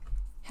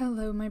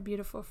Hello, my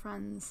beautiful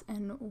friends,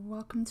 and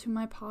welcome to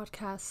my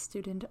podcast,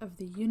 Student of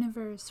the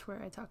Universe,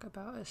 where I talk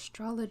about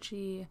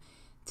astrology,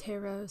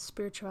 tarot,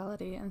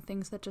 spirituality, and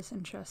things that just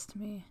interest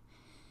me.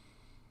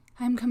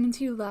 I'm coming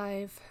to you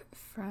live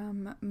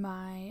from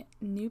my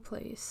new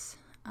place.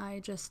 I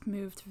just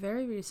moved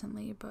very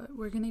recently, but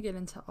we're going to get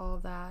into all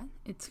of that.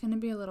 It's going to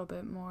be a little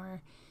bit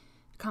more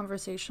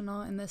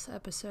conversational in this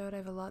episode. I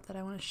have a lot that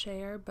I want to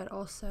share, but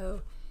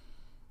also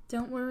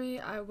don't worry,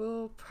 I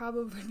will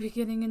probably be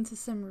getting into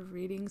some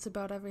readings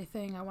about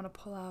everything. I want to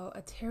pull out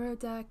a tarot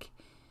deck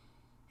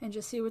and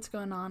just see what's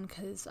going on,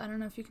 because I don't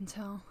know if you can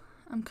tell,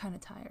 I'm kind of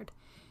tired.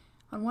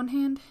 On one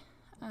hand,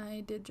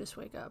 I did just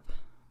wake up,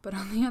 but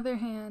on the other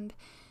hand,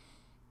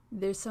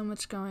 there's so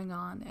much going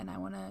on, and I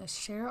want to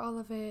share all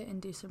of it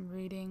and do some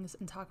readings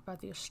and talk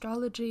about the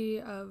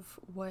astrology of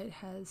what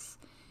has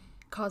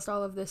caused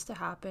all of this to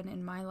happen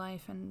in my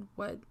life and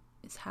what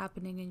is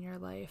happening in your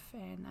life,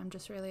 and I'm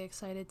just really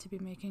excited to be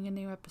making a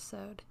new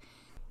episode.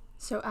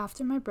 So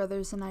after my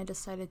brothers and I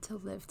decided to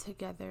live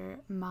together,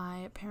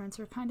 my parents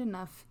were kind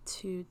enough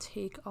to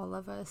take all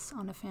of us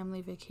on a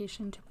family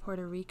vacation to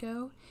Puerto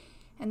Rico,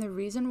 and the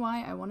reason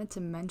why I wanted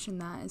to mention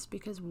that is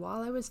because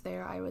while I was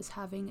there, I was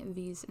having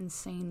these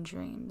insane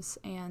dreams,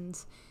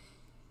 and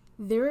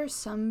there are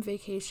some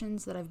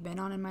vacations that I've been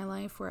on in my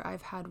life where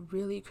I've had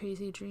really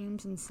crazy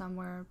dreams and some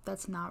where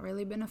that's not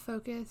really been a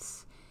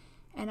focus.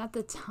 And at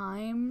the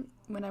time,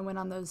 when I went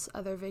on those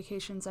other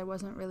vacations, I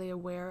wasn't really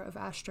aware of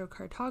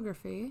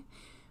astrocartography,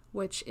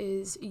 which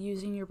is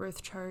using your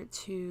birth chart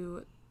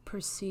to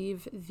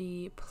perceive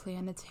the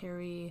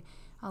planetary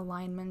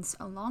alignments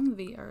along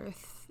the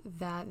Earth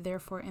that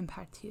therefore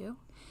impact you.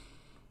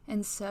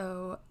 And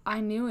so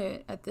I knew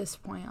it at this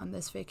point on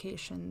this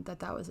vacation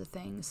that was a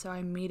thing, so I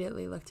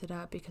immediately looked it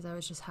up because I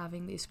was just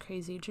having these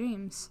crazy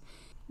dreams.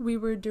 We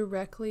were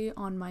directly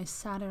on my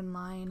Saturn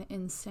line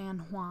in San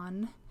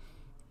Juan,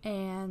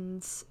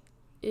 and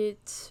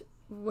it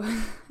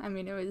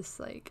was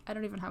like, I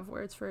don't even have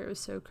words for it. It was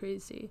so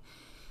crazy.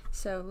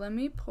 So let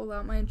me pull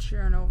out my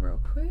journal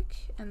real quick,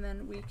 and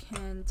then we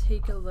can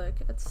take a look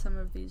at some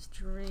of these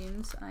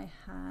dreams I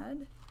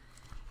had.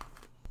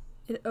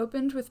 It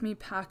opened with me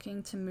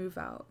packing to move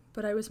out,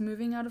 but I was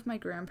moving out of my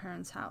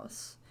grandparents'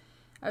 house.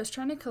 I was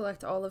trying to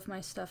collect all of my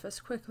stuff as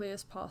quickly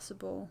as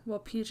possible, while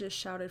Peaches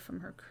shouted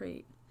from her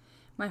crate.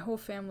 My whole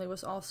family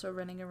was also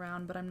running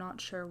around, but I'm not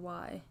sure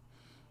why.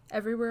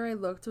 Everywhere I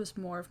looked was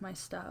more of my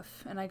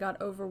stuff, and I got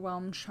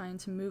overwhelmed trying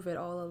to move it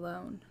all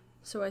alone.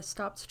 So I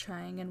stopped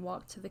trying and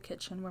walked to the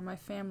kitchen where my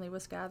family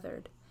was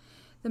gathered.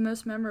 The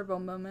most memorable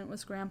moment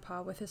was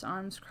Grandpa with his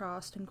arms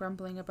crossed and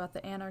grumbling about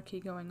the anarchy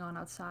going on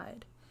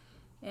outside.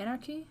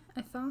 Anarchy?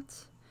 I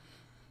thought.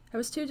 I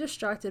was too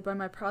distracted by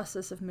my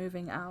process of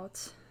moving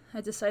out.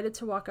 I decided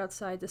to walk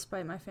outside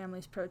despite my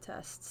family's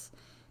protests.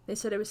 They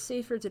said it was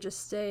safer to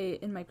just stay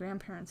in my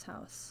grandparents'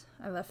 house.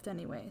 I left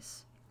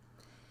anyways.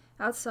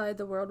 Outside,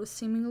 the world was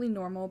seemingly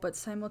normal but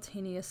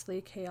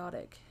simultaneously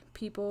chaotic.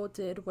 People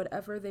did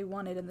whatever they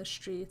wanted in the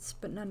streets,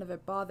 but none of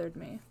it bothered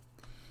me.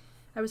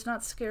 I was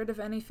not scared of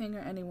anything or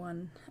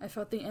anyone. I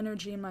felt the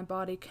energy in my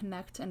body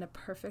connect in a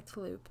perfect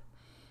loop.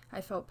 I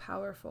felt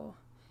powerful.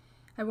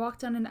 I walked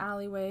down an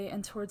alleyway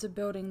and towards a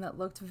building that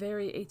looked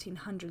very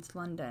 1800s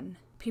London.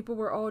 People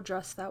were all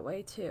dressed that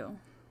way too.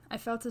 I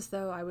felt as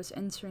though I was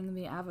entering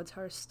the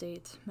avatar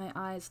state, my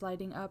eyes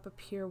lighting up a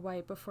pure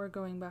white before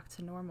going back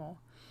to normal.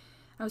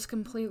 I was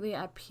completely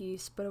at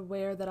peace, but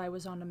aware that I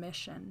was on a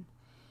mission.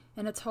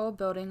 In a tall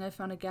building, I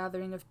found a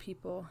gathering of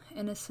people,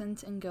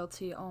 innocent and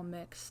guilty, all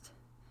mixed.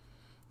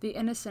 The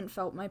innocent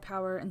felt my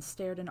power and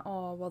stared in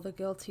awe, while the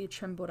guilty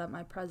trembled at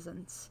my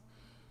presence.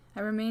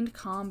 I remained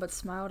calm, but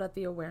smiled at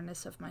the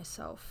awareness of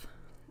myself.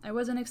 I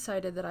wasn't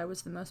excited that I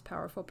was the most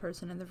powerful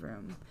person in the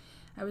room.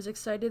 I was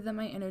excited that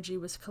my energy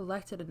was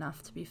collected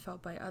enough to be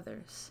felt by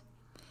others.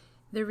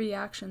 Their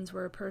reactions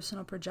were a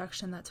personal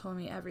projection that told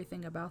me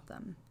everything about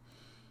them.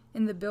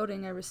 In the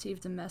building, I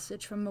received a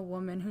message from a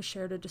woman who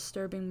shared a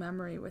disturbing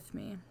memory with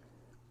me.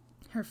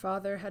 Her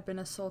father had been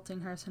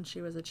assaulting her since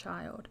she was a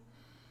child.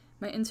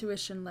 My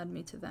intuition led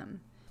me to them.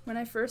 When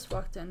I first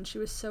walked in, she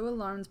was so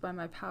alarmed by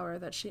my power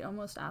that she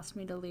almost asked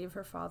me to leave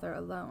her father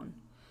alone.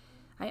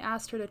 I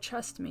asked her to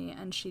trust me,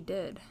 and she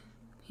did.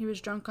 He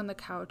was drunk on the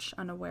couch,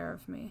 unaware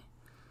of me.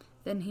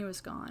 Then he was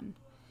gone.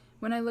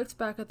 When I looked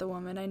back at the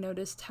woman, I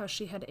noticed how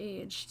she had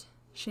aged.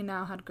 She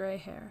now had gray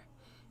hair.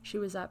 She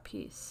was at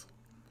peace.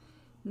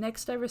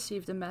 Next, I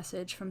received a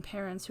message from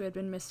parents who had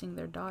been missing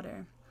their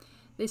daughter.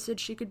 They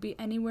said she could be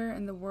anywhere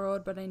in the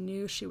world, but I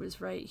knew she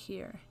was right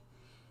here.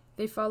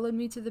 They followed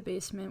me to the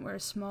basement where a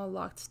small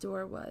locked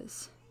door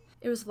was.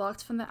 It was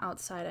locked from the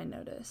outside, I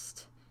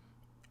noticed.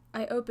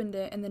 I opened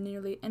it and the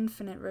nearly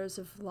infinite rows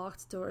of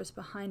locked doors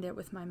behind it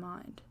with my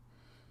mind.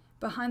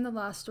 Behind the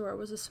last door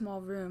was a small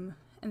room,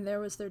 and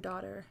there was their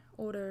daughter,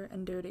 older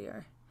and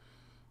dirtier.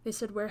 They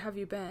said, "Where have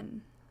you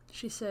been?"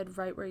 She said,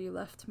 "Right where you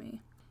left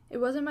me." It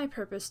wasn't my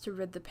purpose to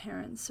rid the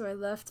parents, so I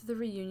left the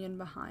reunion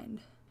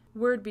behind.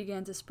 Word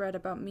began to spread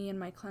about me and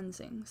my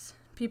cleansings.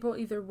 People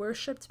either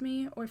worshipped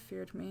me or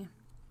feared me.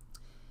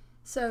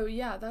 So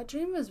yeah, that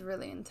dream was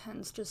really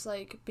intense. Just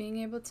like being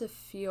able to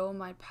feel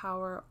my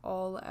power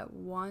all at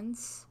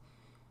once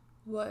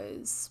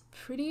was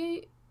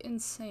pretty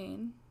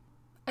insane.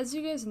 As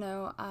you guys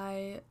know,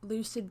 I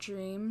lucid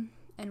dream,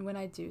 and when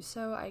I do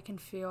so, I can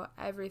feel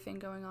everything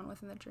going on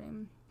within the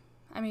dream.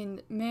 I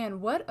mean,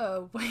 man, what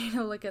a way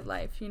to look at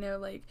life,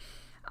 like,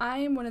 I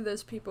am one of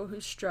those people who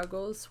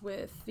struggles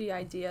with the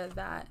idea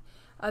that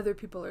other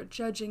people are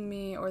judging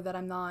me or that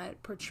I'm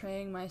not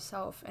portraying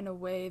myself in a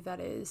way that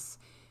is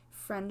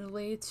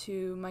friendly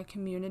to my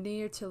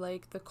community or to,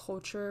 like, the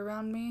culture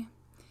around me.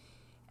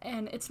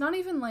 And it's not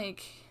even,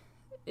 like,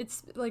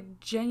 it's, like,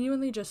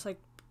 genuinely just, like,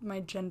 my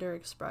gender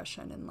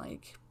expression and,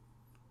 like,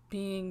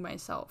 being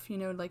myself,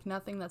 like,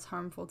 nothing that's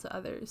harmful to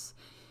others.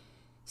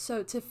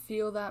 So to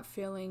feel that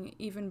feeling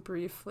even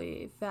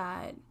briefly,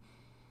 that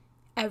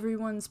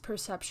everyone's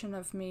perception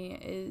of me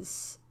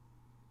is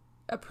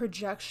a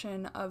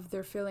projection of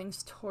their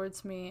feelings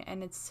towards me,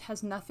 and it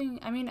has nothing,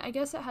 I mean, I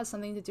guess it has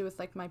something to do with,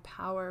 like, my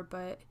power,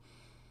 but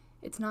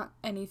it's not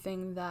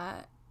anything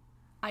that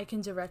I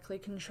can directly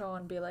control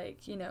and be like,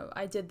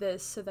 I did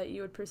this so that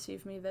you would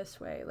perceive me this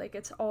way. Like,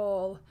 it's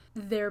all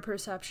their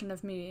perception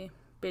of me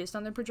based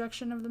on their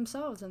projection of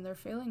themselves and their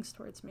feelings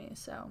towards me.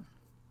 So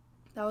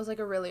that was, like,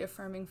 a really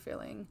affirming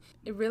feeling.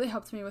 It really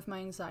helped me with my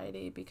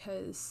anxiety,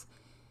 because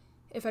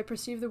if I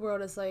perceive the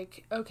world as,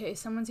 like, okay,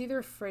 someone's either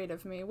afraid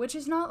of me, which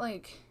is not,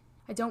 like,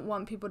 I don't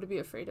want people to be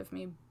afraid of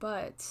me,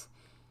 but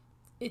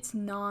it's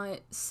not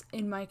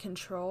in my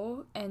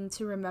control, and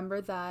to remember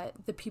that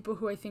the people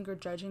who I think are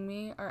judging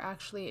me are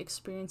actually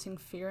experiencing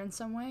fear in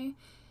some way,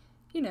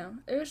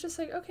 it was just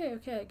like, okay,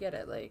 I get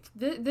it. Like,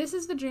 this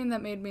is the dream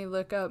that made me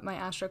look up my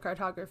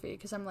astrocartography,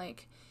 because I'm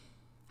like,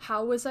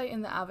 how was I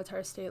in the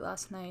avatar state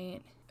last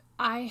night?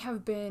 I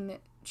have been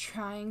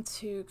trying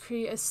to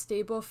create a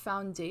stable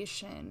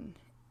foundation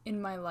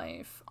in my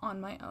life on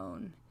my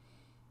own,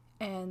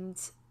 and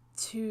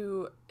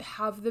to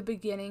have the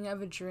beginning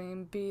of a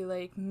dream be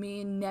like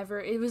me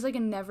it was like a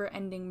never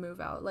ending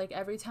move out. Like,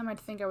 every time I'd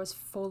think I was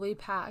fully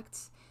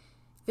packed,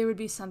 there would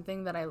be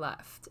something that I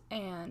left.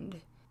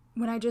 And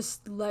when I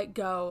just let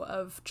go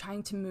of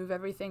trying to move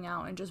everything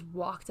out and just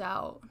walked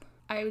out,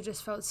 I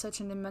just felt such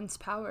an immense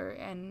power.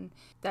 And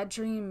that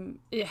dream,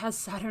 it has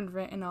Saturn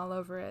written all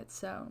over it.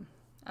 So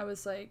I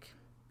was like,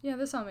 yeah,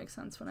 this all makes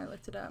sense when I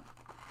looked it up.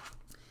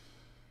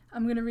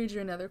 I'm going to read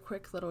you another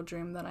quick little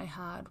dream that I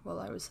had while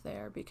I was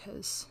there,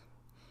 because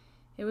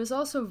it was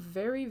also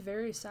very,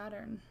 very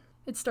Saturn.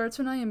 It starts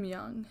when I am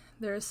young.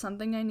 There is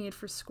something I need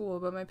for school,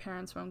 but my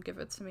parents won't give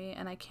it to me,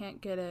 and I can't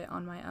get it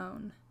on my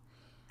own.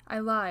 I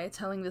lie,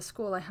 telling the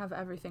school I have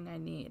everything I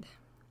need.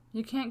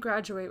 You can't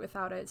graduate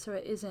without it, so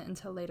it isn't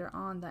until later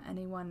on that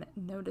anyone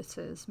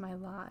notices my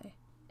lie.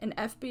 An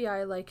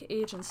FBI-like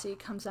agency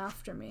comes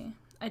after me.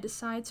 I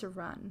decide to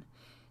run.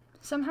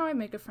 Somehow I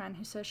make a friend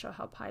who says she'll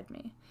help hide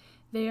me.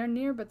 They are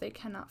near, but they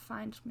cannot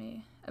find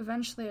me.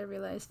 Eventually, I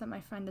realize that my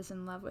friend is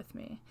in love with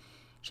me.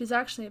 She's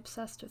actually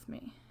obsessed with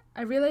me.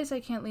 I realize I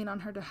can't lean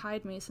on her to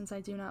hide me, since I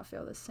do not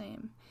feel the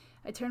same.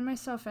 I turn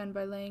myself in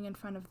by laying in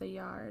front of the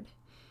yard.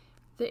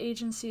 The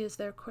agency is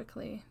there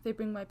quickly. They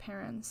bring my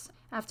parents.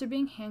 After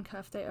being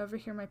handcuffed, I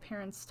overhear my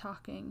parents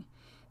talking.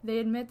 They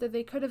admit that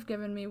they could have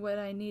given me what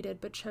I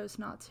needed, but chose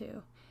not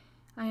to.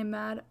 I am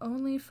mad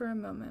only for a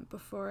moment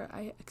before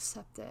I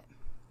accept it.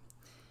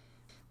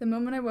 The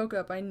moment I woke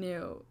up, I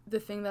knew the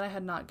thing that I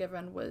had not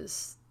given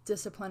was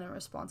discipline and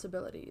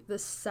responsibility, the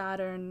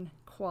Saturn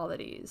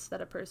qualities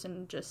that a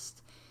person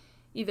just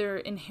either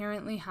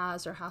inherently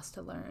has or has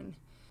to learn.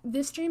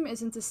 This dream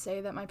isn't to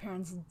say that my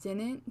parents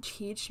didn't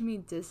teach me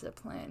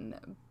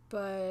discipline,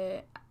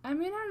 but I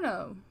mean, I don't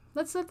know.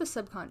 Let's let the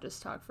subconscious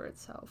talk for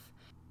itself.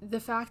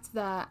 The fact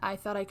that I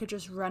thought I could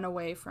just run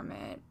away from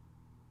it,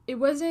 it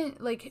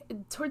wasn't like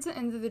towards the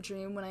end of the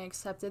dream when I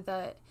accepted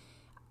that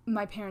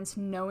my parents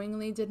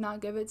knowingly did not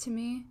give it to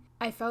me,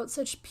 I felt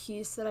such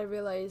peace that I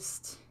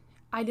realized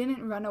I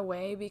didn't run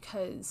away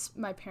because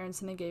my parents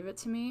didn't give it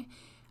to me.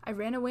 I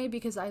ran away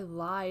because I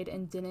lied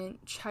and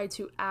didn't try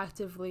to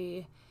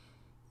actively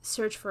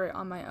search for it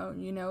on my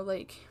own,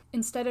 like,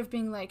 instead of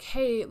being like,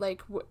 hey,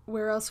 like,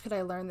 where else could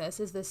I learn this?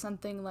 Is this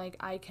something, like,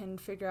 I can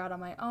figure out on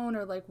my own,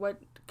 or, like, what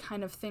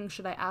kind of thing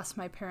should I ask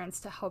my parents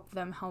to help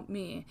them help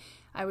me?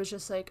 I was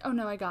just like, oh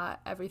no, I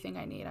got everything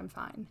I need, I'm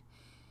fine.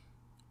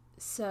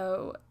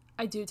 So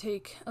I do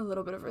take a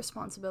little bit of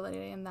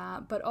responsibility in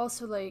that, but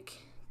also, like,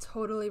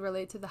 totally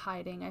relate to the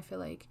hiding. I feel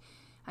like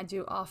I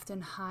do often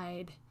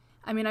hide.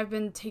 I mean, I've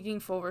been taking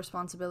full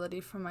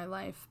responsibility for my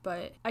life,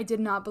 but I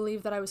did not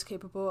believe that I was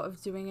capable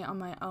of doing it on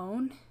my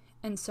own,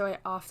 and so I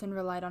often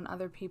relied on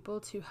other people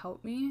to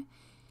help me,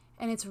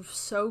 and it's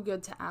so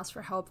good to ask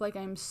for help. Like,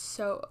 I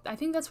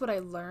think that's what I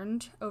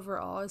learned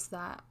overall, is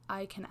that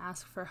I can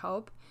ask for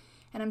help,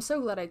 and I'm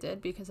so glad I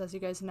did, because as you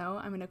guys know,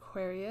 I'm an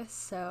Aquarius,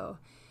 so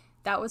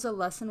that was a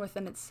lesson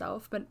within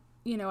itself, but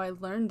I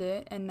learned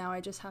it, and now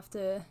I just have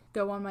to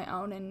go on my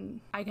own,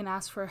 and I can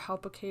ask for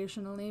help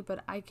occasionally,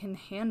 but I can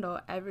handle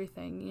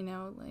everything,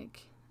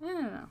 like, I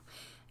don't know.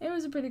 It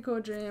was a pretty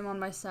cool dream on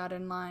my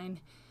Saturn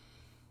line.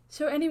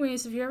 So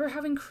anyways, if you're ever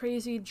having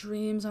crazy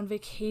dreams on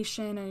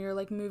vacation and you're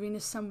like moving to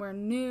somewhere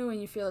new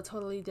and you feel a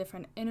totally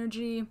different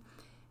energy,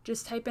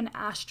 just type in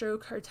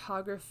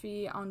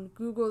astrocartography on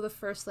Google. The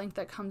first link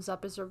that comes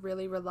up is a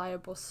really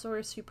reliable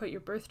source. You put your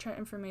birth chart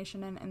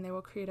information in and they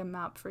will create a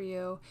map for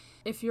you.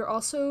 If you're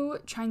also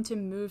trying to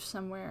move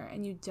somewhere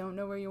and you don't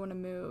know where you want to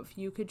move,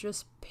 you could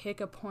just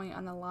pick a point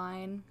on a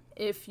line.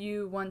 If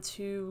you want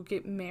to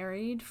get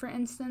married, for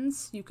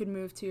instance, you could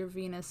move to your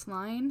Venus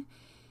line.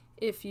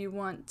 If you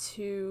want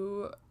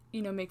to,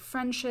 make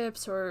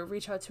friendships or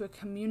reach out to a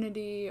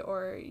community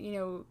or,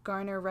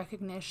 garner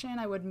recognition,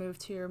 I would move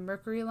to your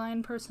Mercury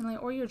line personally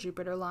or your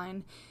Jupiter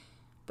line.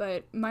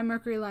 But my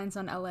Mercury line's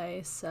on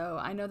LA, so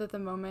I know that the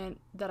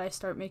moment that I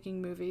start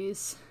making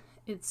movies,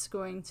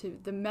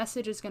 the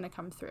message is going to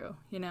come through,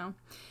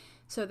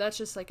 So that's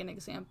just like an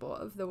example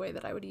of the way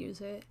that I would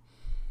use it.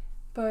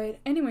 But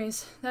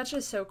anyways, that's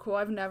just so cool.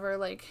 I've never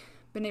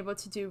been able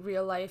to do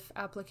real life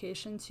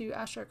application to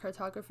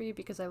astrocartography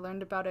because I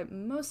learned about it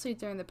mostly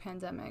during the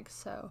pandemic,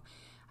 so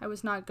I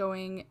was not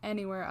going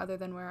anywhere other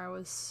than where I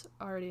was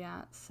already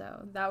at.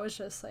 So that was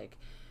just a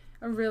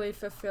really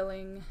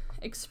fulfilling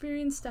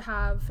experience to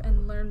have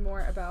and learn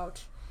more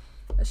about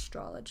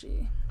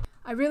astrology.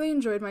 I really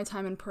enjoyed my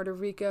time in Puerto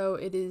Rico.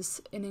 It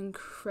is an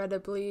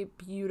incredibly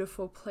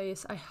beautiful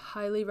place. I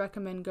highly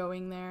recommend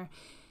going there.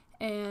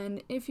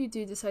 And if you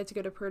do decide to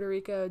go to Puerto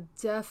Rico,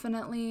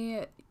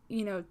 definitely,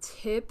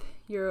 tip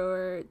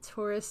your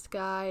tourist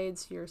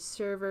guides, your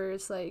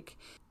servers.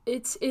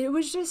 It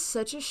was just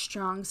such a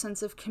strong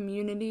sense of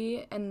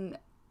community, and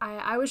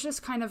I was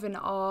just kind of in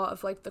awe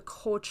of the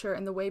culture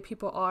and the way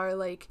people are.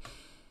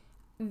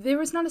 There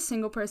was not a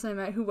single person I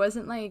met who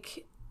wasn't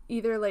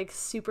either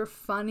super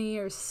funny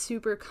or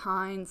super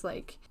kind.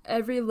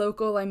 Every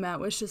local I met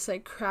was just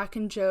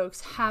cracking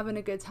jokes, having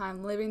a good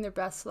time, living their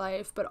best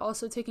life, but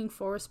also taking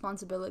full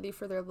responsibility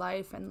for their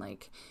life and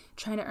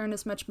trying to earn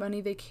as much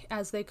money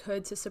as they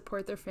could to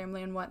support their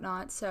family and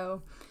whatnot.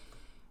 So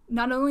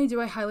not only do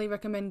I highly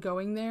recommend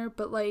going there,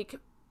 but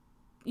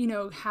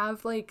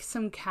have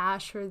some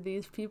cash for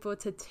these people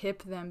to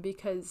tip them,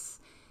 because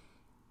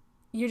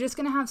you're just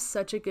gonna have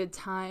such a good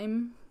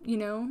time,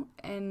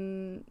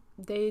 and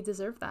they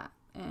deserve that.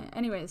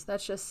 Anyways,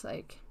 that's just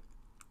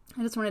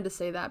I just wanted to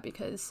say that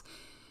because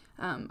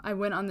I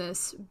went on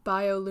this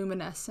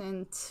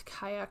bioluminescent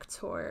kayak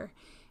tour,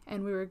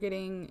 and we were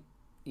getting,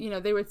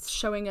 they were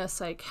showing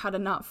us how to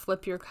not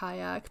flip your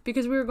kayak,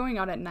 because we were going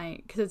out at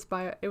night because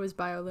it was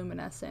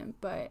bioluminescent,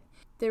 but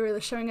they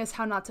were showing us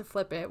how not to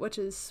flip it, which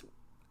is,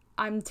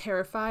 I'm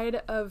terrified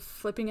of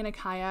flipping in a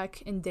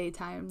kayak in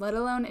daytime, let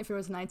alone if it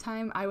was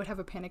nighttime. I would have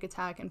a panic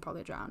attack and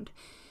probably drowned.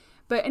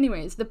 But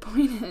anyways, the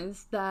point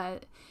is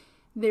that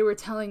they were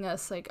telling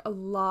us a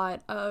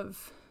lot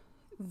of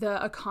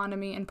the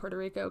economy in Puerto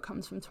Rico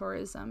comes from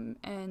tourism,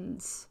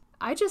 and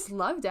I just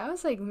loved it. I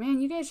was man,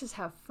 you guys just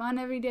have fun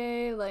every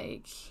day.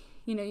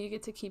 You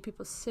get to keep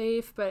people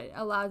safe, but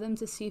allow them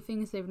to see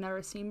things they've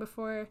never seen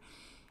before.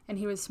 And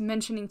he was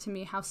mentioning to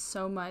me how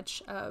so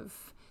much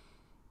of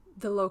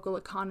the local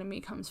economy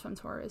comes from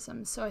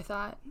tourism. So I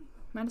thought,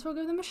 might as well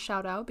give them a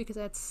shout out because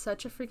I had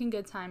such a freaking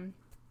good time.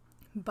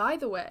 By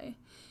the way,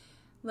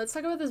 let's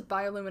talk about this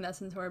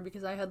bioluminescent tour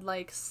because I had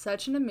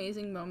such an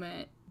amazing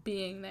moment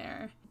being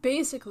there.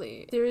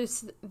 Basically,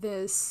 there's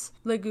this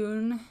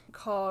lagoon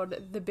called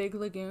the Big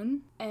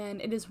Lagoon,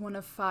 and it is one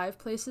of 5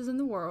 places in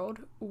the world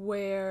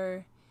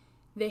where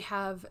they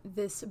have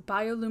this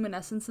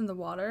bioluminescence in the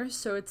water.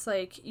 So it's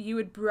you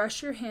would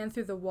brush your hand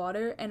through the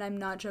water, and I'm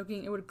not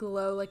joking, it would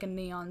glow like a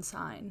neon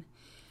sign.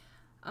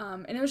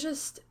 And it was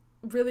just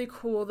really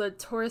cool. The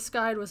tourist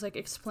guide was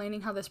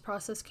explaining how this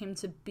process came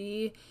to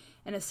be,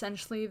 and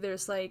essentially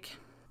there's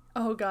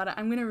oh god,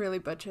 I'm gonna really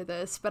butcher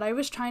this, but I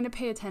was trying to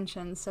pay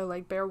attention,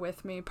 so bear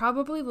with me.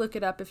 Probably look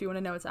it up if you want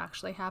to know what's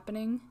actually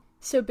happening.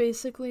 So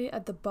basically,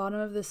 at the bottom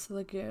of this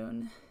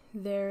lagoon,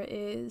 there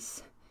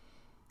is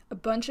a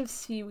bunch of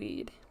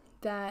seaweed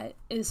that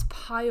is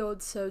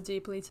piled so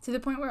deeply to the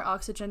point where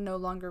oxygen no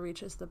longer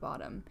reaches the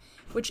bottom,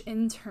 which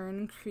in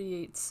turn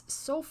creates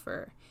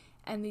sulfur.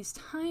 And these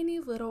tiny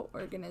little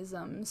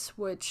organisms,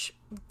 which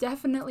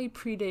definitely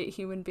predate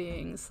human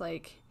beings,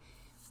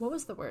 what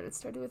was the word? It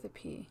started with a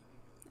P.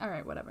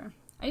 Alright, whatever.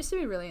 I used to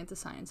be really into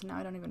science, and now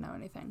I don't even know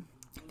anything.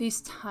 These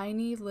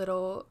tiny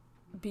little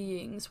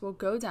beings will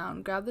go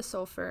down, grab the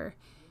sulfur,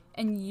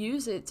 and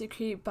use it to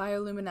create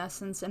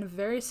bioluminescence in a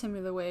very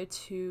similar way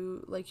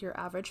to your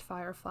average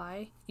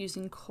firefly,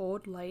 using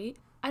cold light.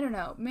 I don't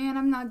know, man,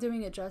 I'm not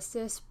doing it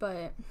justice,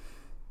 but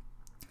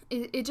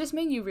it just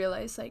made you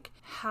realize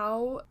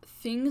how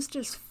things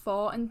just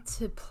fall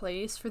into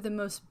place for the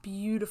most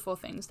beautiful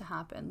things to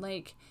happen.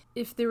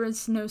 If there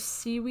was no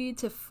seaweed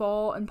to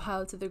fall and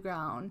pile to the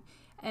ground,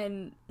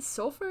 and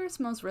sulfur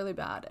smells really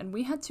bad, and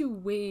we had to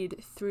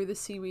wade through the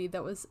seaweed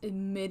that was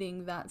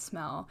emitting that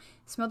smell.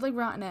 It smelled like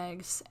rotten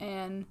eggs,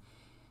 and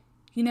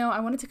I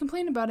wanted to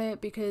complain about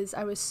it because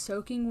I was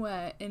soaking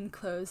wet in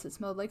clothes that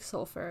smelled like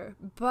sulfur,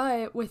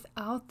 but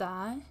without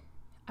that,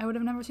 I would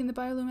have never seen the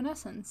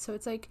bioluminescence. So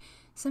it's like,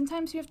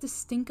 sometimes you have to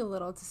stink a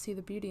little to see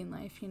the beauty in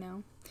life, you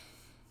know?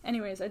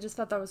 Anyways, I just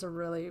thought that was a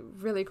really,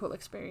 really cool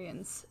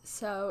experience.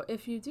 So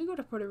if you do go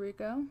to Puerto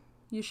Rico,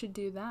 you should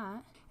do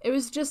that. It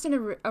was just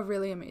a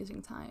really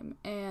amazing time.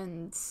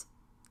 And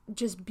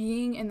just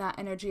being in that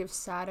energy of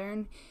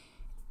Saturn,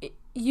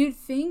 you'd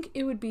think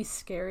it would be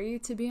scary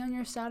to be on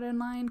your Saturn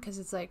line, because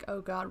it's like,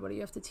 oh God, what do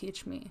you have to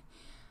teach me?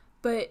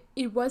 But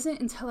it wasn't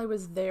until I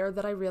was there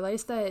that I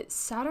realized that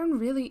Saturn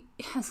really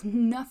has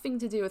nothing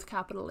to do with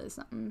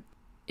capitalism.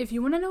 If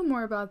you want to know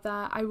more about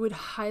that, I would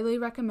highly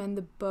recommend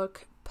the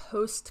book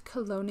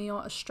Post-Colonial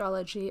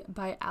Astrology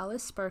by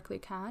Alice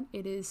Barclaycott.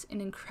 It is an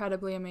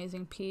incredibly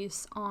amazing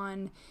piece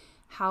on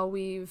how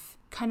we've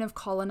kind of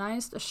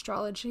colonized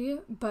astrology.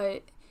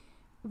 But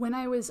when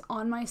I was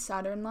on my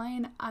Saturn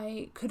line,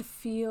 I could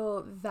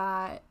feel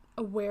that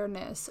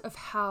awareness of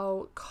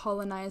how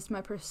colonized my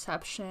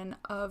perception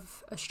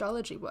of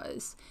astrology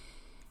was,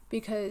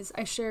 because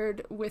I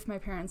shared with my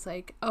parents,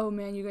 like, oh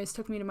man, you guys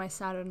took me to my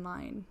Saturn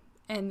line,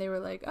 and they were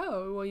like,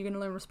 oh, well, you're gonna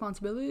learn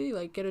responsibility,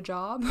 like get a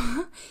job.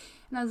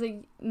 And I was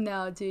like,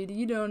 no dude,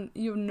 you have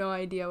no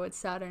idea what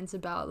Saturn's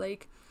about.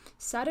 Like,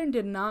 Saturn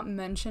did not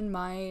mention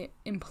my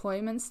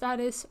employment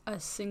status a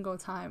single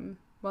time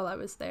while I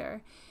was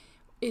there.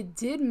 It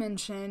did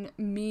mention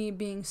me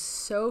being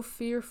so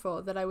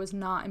fearful that I was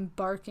not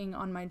embarking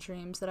on my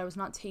dreams, that I was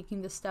not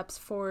taking the steps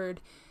forward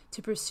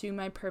to pursue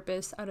my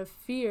purpose out of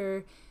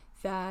fear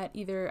that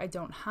either I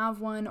don't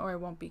have one or I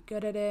won't be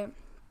good at it.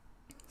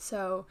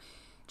 So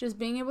just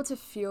being able to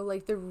feel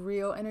like the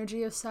real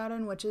energy of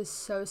Saturn, which is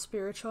so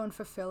spiritual and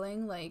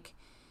fulfilling, like,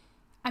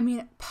 I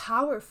mean,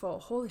 powerful.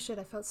 Holy shit,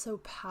 I felt so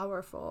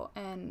powerful.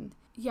 And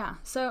yeah,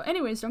 so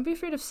anyways, don't be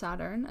afraid of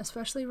Saturn,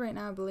 especially right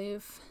now. I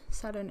believe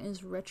Saturn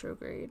is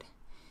retrograde.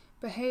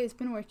 But hey, it's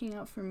been working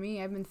out for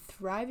me. I've been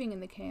thriving in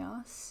the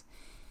chaos.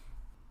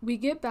 We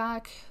get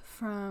back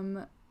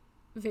from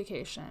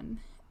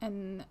vacation,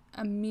 and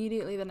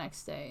immediately the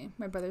next day,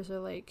 my brothers are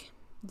like,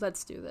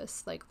 let's do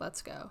this. Like,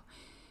 let's go.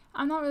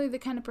 I'm not really the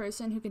kind of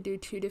person who can do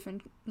 2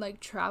 different, like,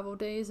 travel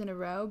days in a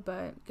row,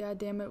 but god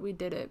damn it, we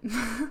did it.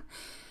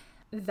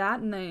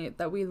 That night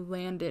that we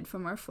landed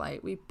from our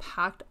flight, we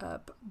packed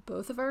up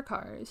both of our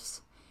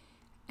cars,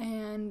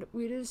 and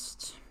we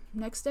just,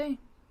 next day,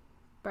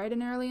 bright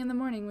and early in the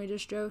morning, we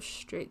just drove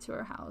straight to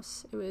our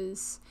house.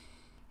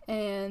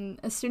 And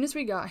as soon as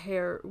we got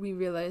here, we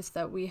realized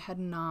that we had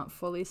not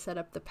fully set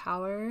up the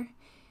power,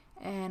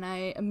 and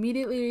I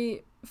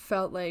immediately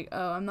felt like,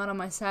 oh, I'm not on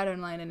my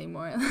Saturn line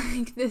anymore.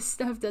 Like, this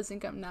stuff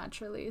doesn't come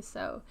naturally.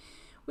 So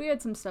we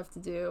had some stuff to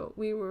do.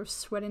 We were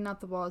sweating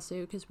out the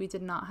wazoo because we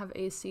did not have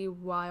AC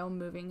while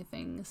moving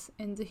things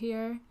into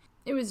here.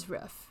 It was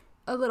rough.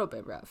 A little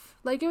bit rough.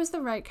 Like, it was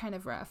the right kind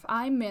of rough.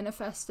 I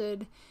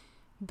manifested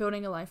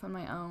building a life on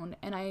my own,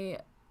 and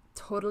I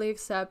totally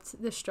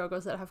accept the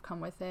struggles that have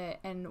come with it.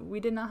 And we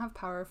did not have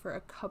power for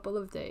a couple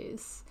of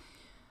days,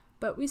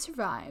 but we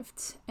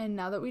survived. And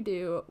now that we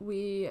do,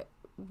 we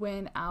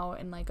went out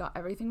and, like, got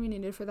everything we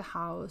needed for the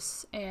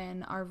house,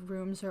 and our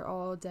rooms are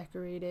all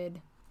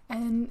decorated.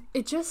 And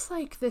it just,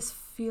 like, this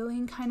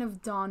feeling kind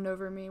of dawned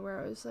over me where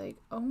I was like,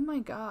 oh my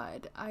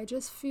god, I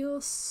just feel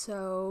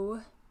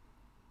so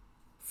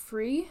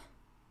free.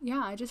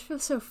 Yeah, I just feel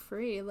so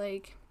free.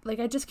 Like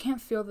I just can't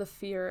feel the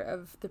fear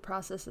of the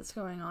process that's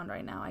going on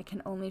right now. I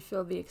can only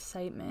feel the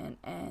excitement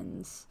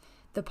and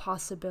the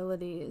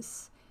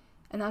possibilities.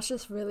 And that's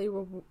just really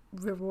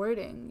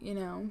rewarding, you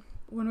know?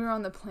 When we were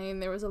on the plane,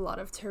 there was a lot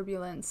of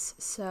turbulence,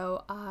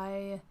 so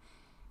I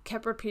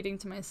kept repeating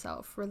to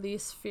myself,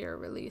 release fear,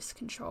 release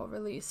control,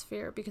 release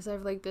fear, because I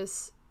have, like,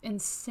 this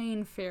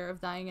insane fear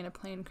of dying in a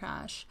plane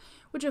crash,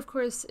 which of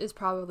course is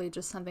probably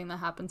just something that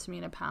happened to me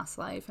in a past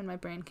life, and my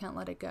brain can't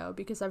let it go,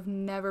 because I've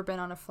never been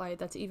on a flight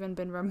that's even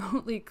been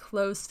remotely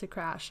close to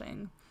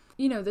crashing.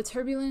 You know, the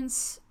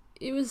turbulence,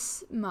 it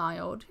was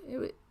mild.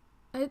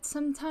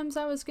 Sometimes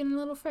I was getting a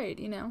little afraid,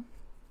 you know?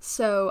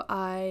 So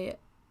I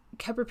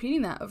kept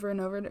repeating that over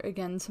and over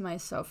again to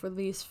myself,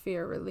 release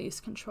fear, release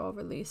control,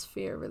 release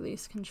fear,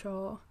 release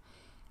control.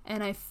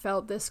 And I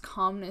felt this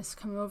calmness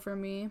come over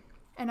me.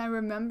 And I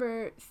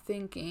remember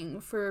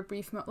thinking for a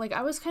brief moment, like,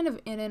 I was kind of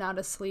in and out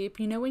of sleep.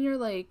 You know when you're,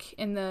 like,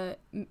 in the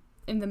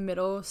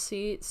middle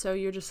seat, so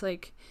you're just,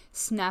 like,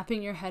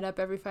 snapping your head up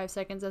every 5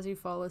 seconds as you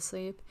fall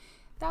asleep?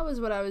 That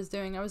was what I was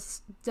doing. I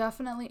was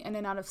definitely in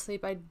and out of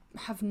sleep. I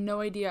have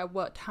no idea at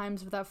what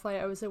times of that flight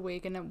I was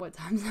awake and at what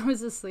times I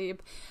was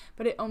asleep.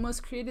 But it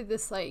almost created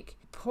this, like,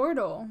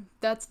 portal.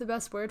 That's the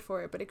best word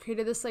for it. But it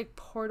created this, like,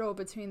 portal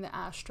between the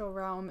astral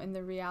realm and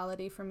the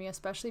reality for me,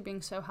 especially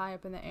being so high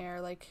up in the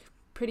air, like,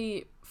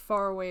 pretty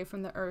far away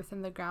from the earth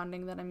and the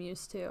grounding that I'm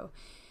used to.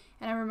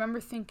 And I remember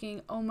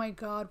thinking, oh my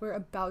god, we're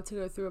about to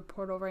go through a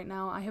portal right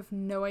now. I have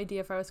no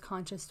idea if I was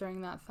conscious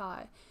during that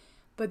thought.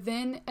 But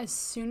then as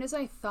soon as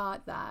I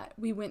thought that,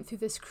 we went through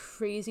this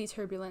crazy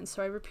turbulence.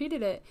 So I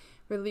repeated it,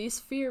 release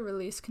fear,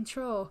 release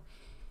control.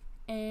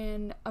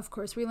 And of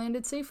course we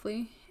landed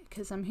safely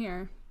because I'm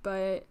here.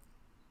 But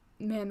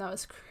man, that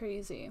was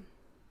crazy.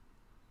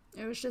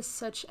 It was just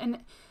such, and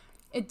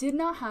It did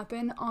not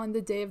happen on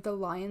the day of the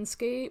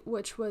Lionsgate,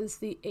 which was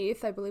the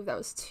 8th. I believe that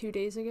was 2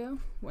 days ago.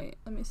 Wait,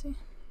 let me see.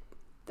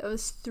 That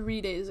was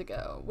 3 days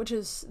ago, which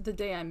is the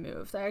day I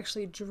moved. I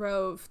actually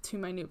drove to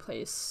my new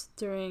place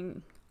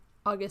during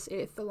August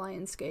 8th, the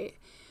Lionsgate.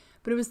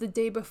 But it was the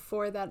day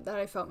before that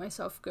I felt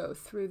myself go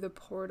through the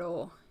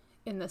portal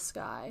in the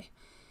sky.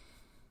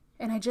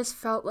 And I just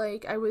felt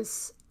like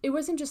it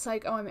wasn't just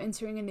like, oh, I'm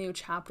entering a new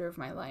chapter of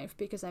my life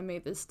because I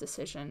made this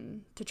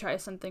decision to try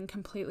something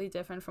completely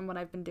different from what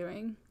I've been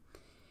doing.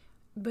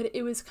 But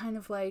it was kind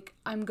of like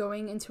I'm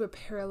going into a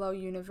parallel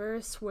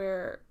universe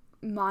where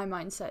my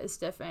mindset is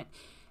different.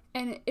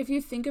 And if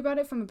you think about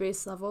it from a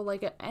base level,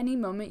 like at any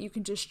moment you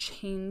can just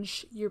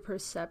change your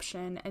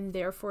perception and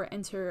therefore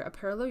enter a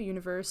parallel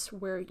universe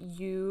where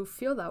you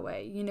feel that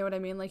way. You know what I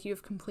mean? Like you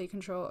have complete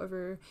control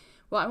over,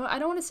 well, I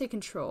don't want to say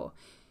control.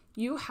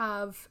 You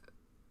have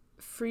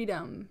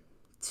freedom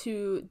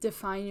to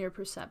define your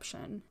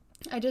perception.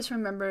 I just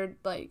remembered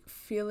like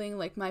feeling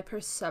like my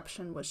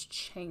perception was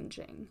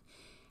changing.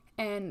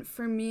 And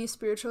for me,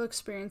 spiritual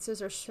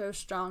experiences are so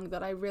strong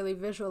that I really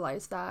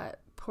visualized that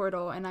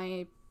portal, and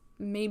I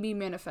maybe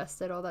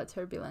manifested all that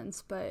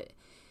turbulence. But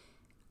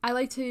I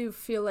like to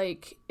feel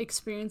like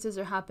experiences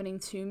are happening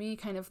to me,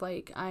 kind of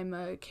like I'm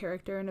a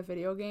character in a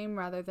video game,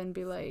 rather than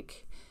be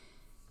like,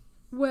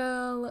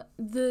 well,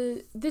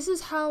 this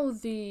is how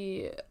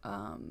the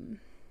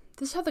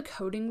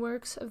coding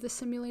works of the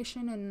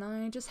simulation, and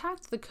I just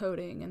hacked the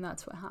coding, and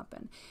that's what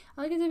happened.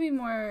 I like it to be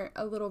more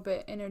a little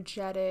bit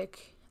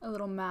energetic, a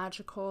little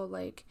magical,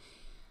 like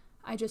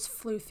I just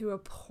flew through a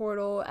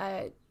portal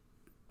at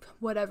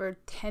whatever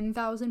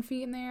 10,000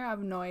 feet in there. I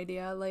have no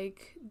idea.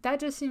 Like that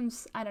just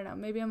seems, I don't know,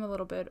 maybe I'm a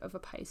little bit of a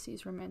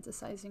Pisces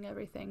romanticizing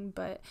everything,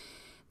 but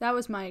that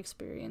was my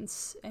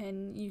experience,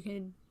 and you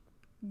can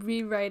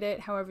rewrite it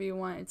however you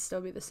want, it'd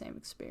still be the same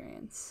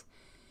experience.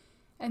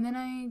 And then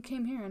I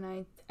came here, and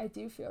I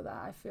do feel that.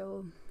 I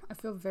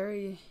feel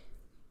very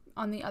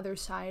on the other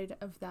side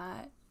of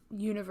that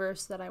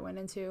universe that I went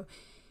into.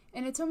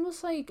 And it's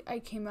almost like I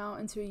came out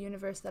into a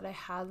universe that I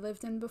had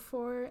lived in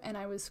before, and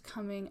I was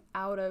coming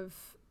out of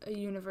a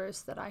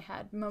universe that I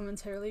had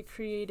momentarily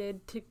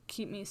created to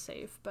keep me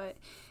safe. But,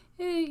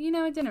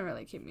 it didn't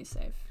really keep me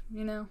safe,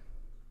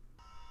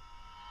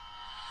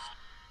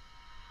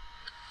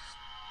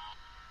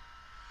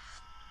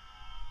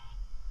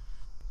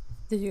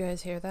 Did you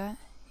guys hear that?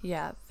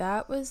 Yeah,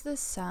 that was the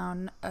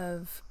sound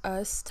of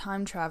us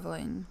time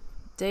traveling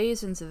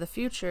days into the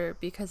future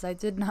because I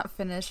did not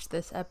finish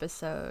this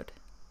episode.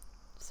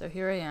 So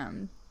here I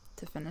am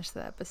to finish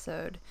the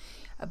episode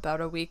about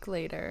a week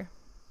later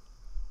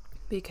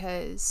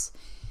because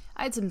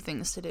I had some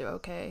things to do,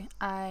 okay?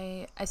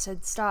 I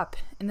said, stop.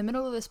 In the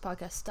middle of this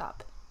podcast,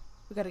 stop.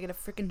 We gotta get a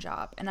freaking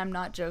job. And I'm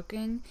not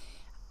joking.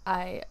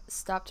 I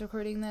stopped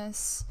recording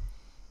this,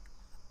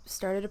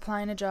 started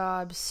applying to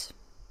jobs,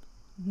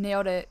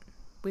 nailed it.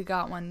 We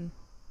got one.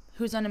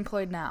 Who's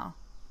unemployed now?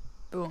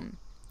 Boom.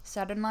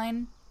 Saturn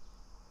line?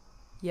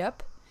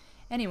 Yep.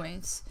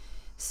 Anyways,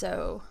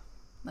 so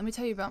let me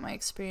tell you about my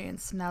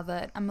experience now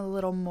that I'm a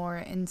little more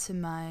into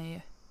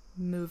my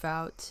move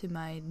out to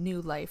my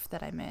new life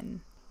that I'm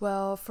in.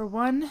 Well, for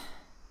one,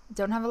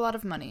 don't have a lot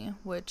of money,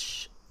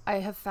 which I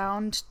have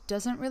found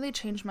doesn't really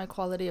change my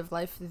quality of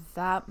life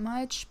that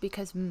much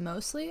because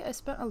mostly I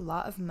spent a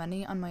lot of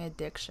money on my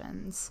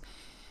addictions.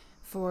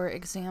 For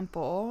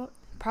example,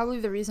 probably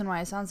the reason why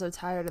I sound so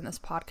tired in this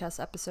podcast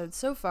episode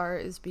so far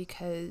is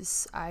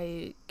because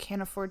I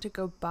can't afford to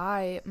go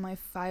buy my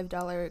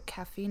 $5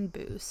 caffeine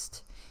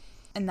boost.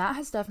 And that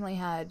has definitely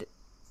had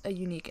a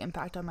unique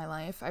impact on my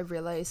life. I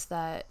realized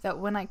that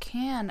when I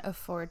can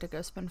afford to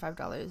go spend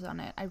 $5 on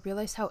it, I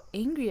realize how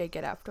angry I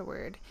get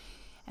afterward.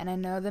 And I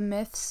know the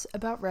myths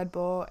about Red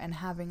Bull and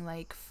having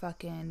like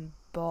fucking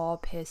ball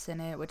piss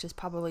in it, which is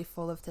probably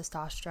full of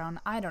testosterone.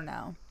 I don't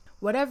know.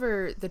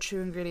 Whatever the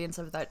true ingredients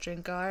of that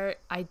drink are,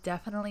 I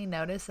definitely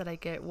notice that I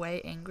get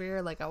way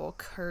angrier. Like I will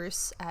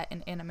curse at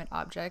inanimate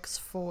objects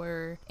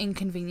for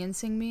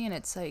inconveniencing me, and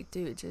it's like,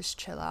 dude, just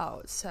chill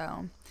out.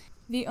 So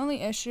the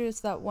only issue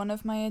is that one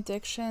of my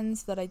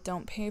addictions that I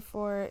don't pay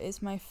for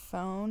is my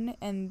phone,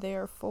 and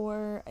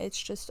therefore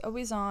it's just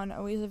always on,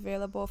 always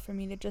available for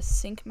me to just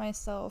sink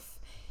myself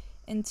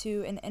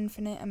into an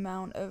infinite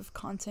amount of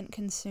content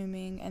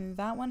consuming, and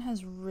that one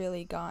has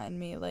really gotten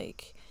me.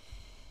 Like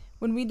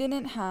when we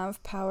didn't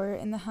have power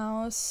in the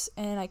house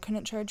and I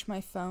couldn't charge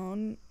my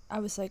phone, I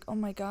was like, oh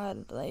my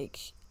god,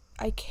 like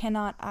I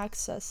cannot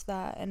access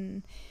that,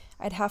 and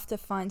I'd have to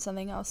find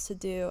something else to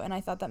do. And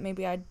I thought that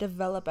maybe I'd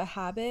develop a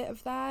habit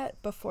of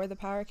that before the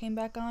power came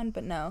back on,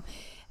 but no.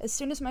 As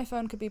soon as my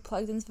phone could be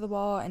plugged into the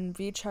wall and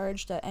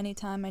recharged at any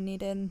time I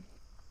needed,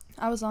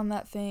 I was on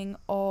that thing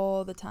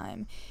all the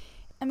time.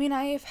 I mean,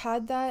 I've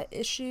had that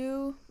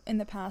issue in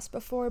the past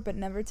before, but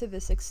never to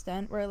this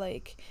extent where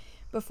like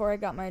before I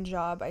got my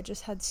job, I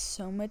just had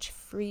so much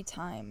free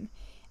time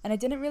and I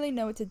didn't really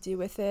know what to do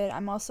with it.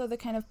 I'm also the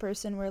kind of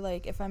person where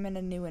like if I'm in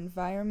a new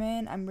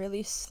environment, I'm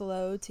really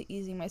slow to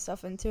easing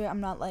myself into it.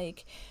 I'm not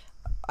like,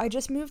 I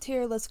just moved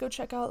here, let's go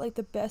check out like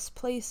the best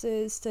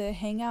places to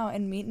hang out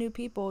and meet new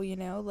people, you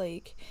know?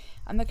 Like,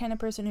 I'm the kind of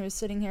person who is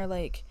sitting here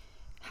like,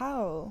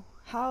 how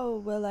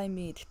will I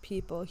meet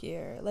people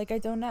here? Like, I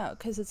don't know,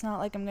 because it's not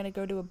like I'm gonna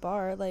go to a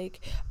bar. Like,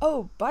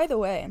 oh, by the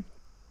way,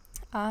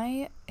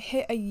 I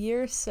hit a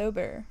year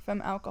sober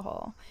from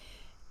alcohol,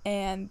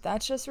 and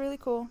that's just really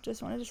cool.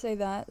 Just wanted to say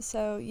that.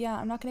 So yeah,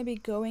 I'm not gonna be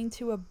going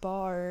to a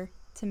bar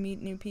to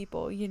meet new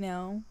people, you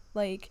know?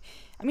 Like,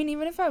 I mean,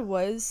 even if I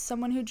was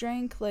someone who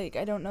drank, like,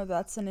 I don't know,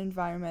 that's an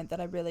environment that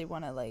I really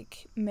want to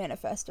like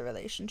manifest a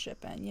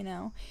relationship in, you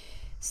know?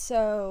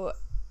 So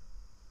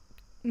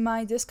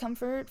my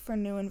discomfort for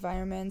new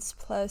environments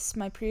plus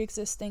my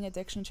pre-existing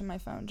addiction to my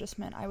phone just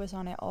meant I was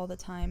on it all the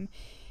time.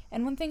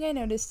 And one thing I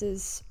noticed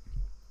is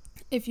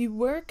if you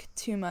work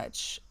too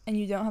much and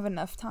you don't have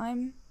enough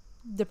time,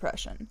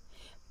 depression.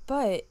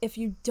 But if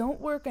you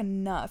don't work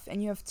enough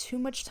and you have too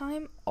much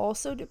time,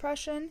 also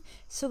depression.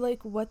 So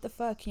like, what the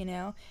fuck, you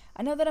know?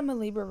 I know that I'm a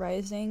Libra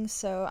rising,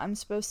 so I'm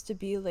supposed to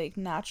be like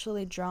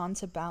naturally drawn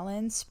to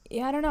balance.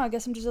 Yeah, I don't know, I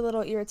guess I'm just a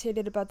little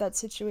irritated about that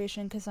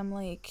situation because I'm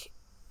like,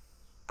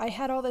 I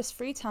had all this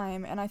free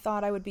time and I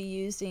thought I would be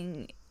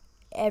using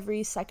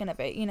every second of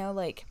it, you know?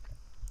 Like,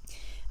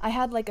 I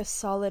had like a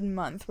solid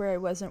month where I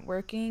wasn't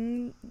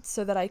working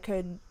so that I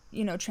could,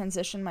 you know,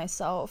 transition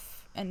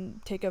myself and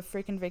take a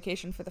freaking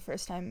vacation for the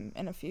first time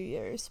in a few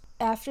years.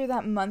 After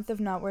that month of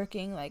not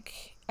working,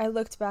 like, I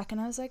looked back and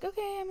I was like,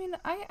 okay, I mean,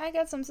 I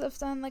got some stuff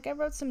done. Like, I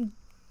wrote some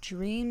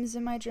dreams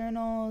in my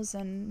journals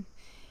and,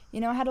 you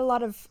know, I had a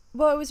lot of,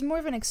 well, it was more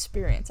of an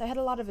experience. I had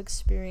a lot of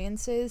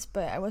experiences,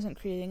 but I wasn't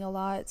creating a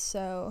lot.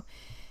 So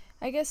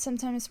I guess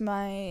sometimes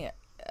my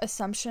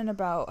assumption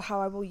about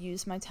how I will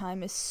use my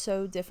time is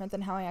so different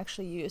than how I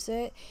actually use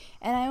it.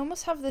 And I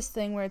almost have this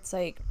thing where it's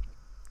like,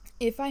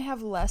 if I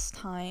have less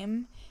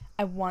time,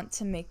 I want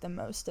to make the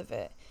most of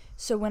it.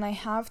 So when I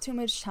have too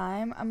much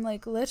time, I'm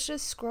like, let's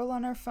just scroll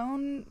on our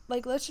phone.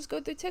 Like, let's just go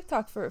through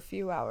TikTok for a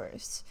few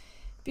hours.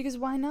 Because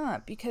why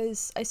not?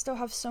 Because I still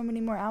have so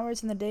many more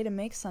hours in the day to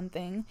make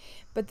something.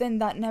 But then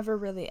that never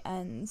really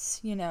ends,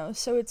 you know?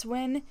 So it's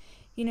when,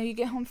 you know, you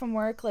get home from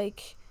work,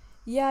 like,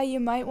 yeah, you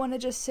might want to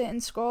just sit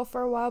and scroll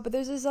for a while. But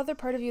there's this other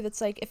part of you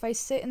that's like, if I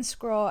sit and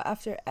scroll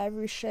after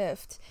every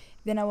shift,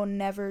 then I will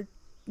never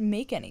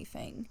make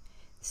anything.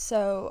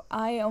 So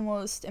I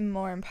almost am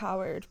more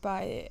empowered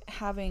by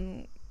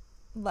having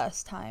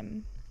less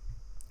time.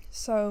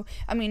 So,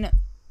 I mean,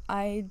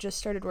 I just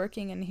started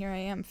working and here I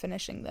am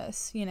finishing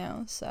this, you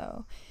know,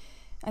 so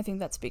I think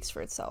that speaks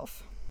for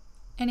itself.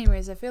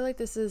 Anyways, I feel like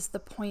this is the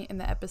point in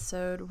the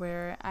episode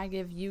where I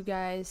give you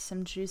guys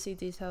some juicy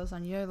details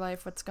on your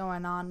life, what's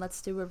going on.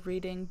 Let's do a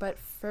reading. But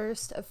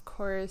first, of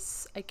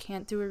course, I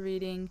can't do a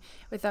reading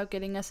without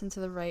getting us into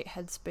the right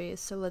headspace.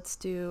 So let's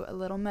do a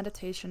little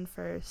meditation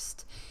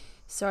first.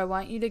 So I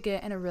want you to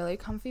get in a really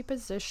comfy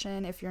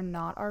position if you're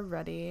not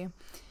already.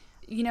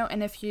 You know,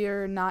 and if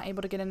you're not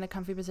able to get in a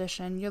comfy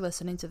position, you're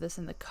listening to this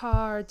in the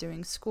car,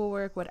 doing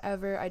schoolwork,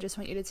 whatever. I just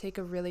want you to take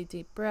a really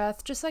deep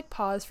breath. Just like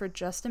pause for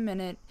just a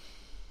minute.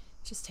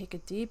 Just take a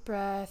deep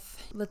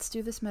breath. Let's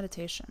do this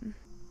meditation.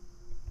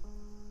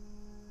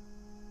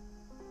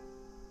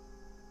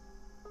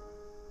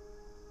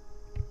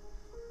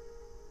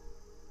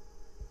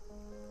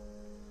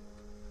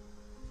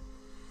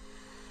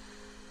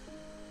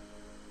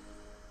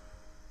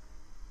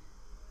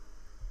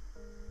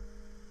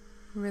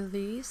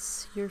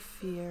 Release your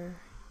fear.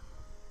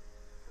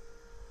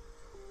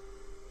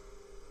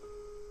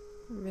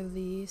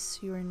 Release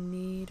your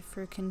need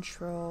for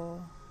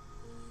control.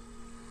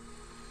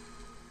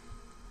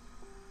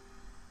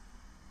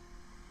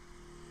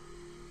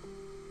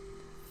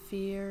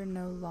 Fear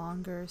no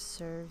longer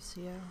serves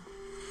you.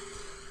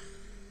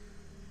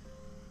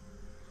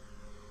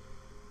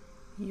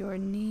 Your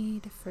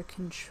need for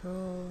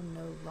control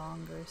no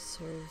longer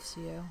serves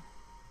you.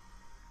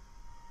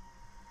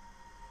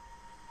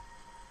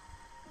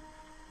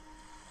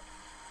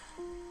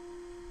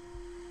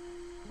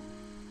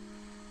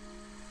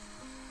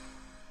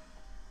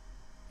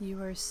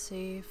 You are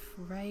safe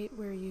right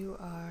where you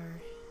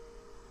are,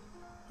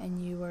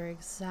 and you are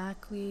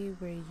exactly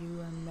where you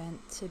are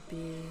meant to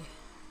be.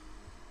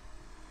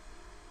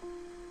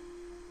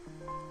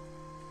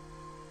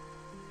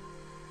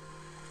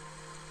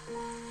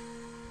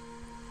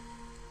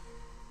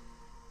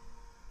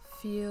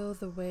 Feel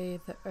the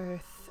way the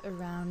earth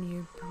around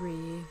you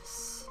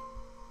breathes,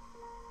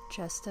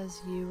 just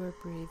as you are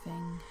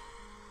breathing.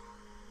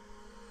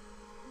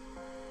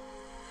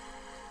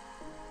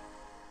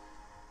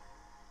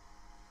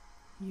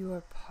 You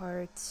are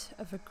part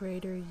of a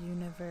greater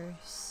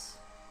universe,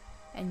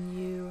 and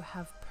you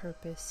have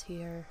purpose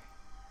here.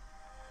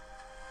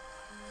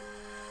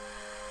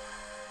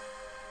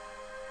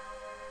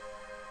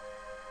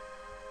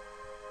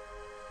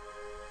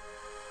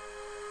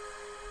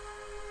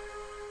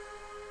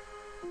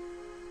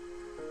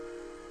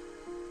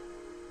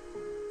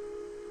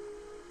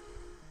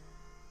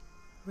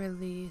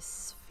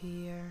 Release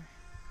fear.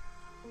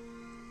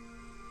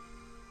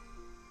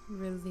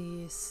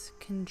 Release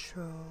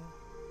control.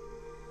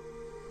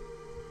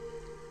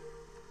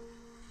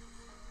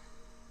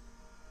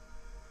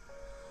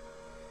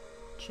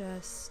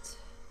 Just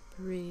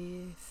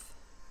breathe.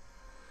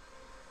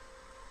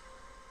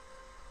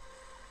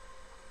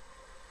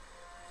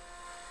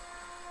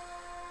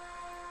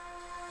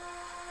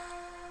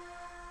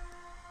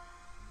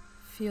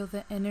 Feel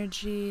the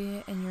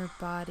energy in your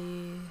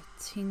body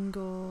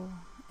tingle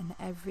in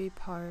every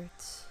part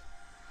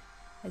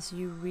as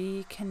you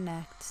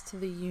reconnect to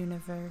the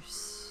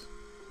universe,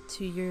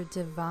 to your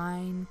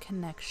divine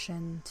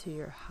connection to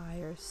your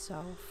higher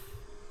self.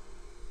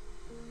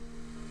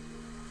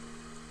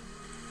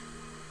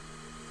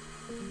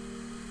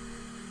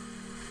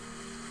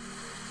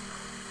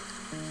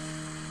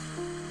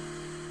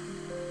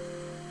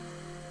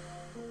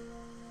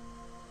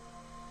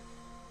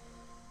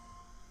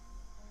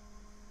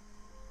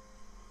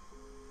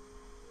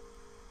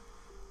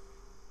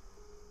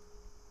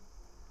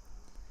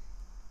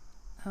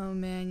 Oh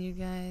man, you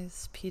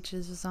guys,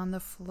 Peaches is on the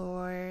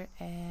floor,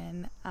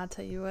 and I'll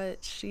tell you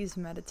what, she's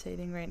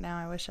meditating right now.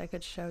 I wish I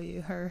could show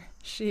you her.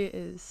 She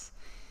is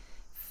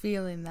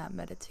feeling that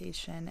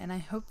meditation, and I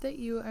hope that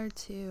you are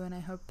too, and I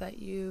hope that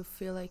you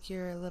feel like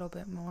you're a little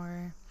bit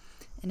more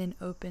in an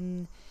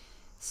open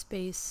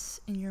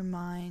space in your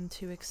mind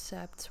to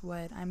accept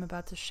what I'm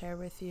about to share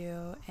with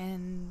you.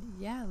 And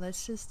yeah,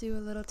 let's just do a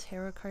little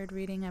tarot card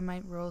reading. I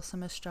might roll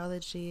some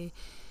astrology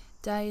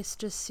dice,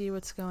 just see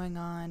what's going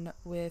on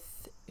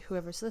with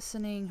whoever's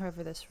listening,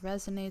 whoever this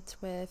resonates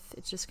with.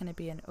 It's just going to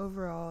be an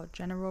overall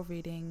general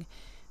reading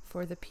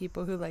for the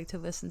people who like to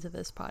listen to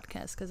this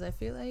podcast, because I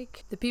feel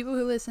like the people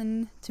who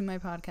listen to my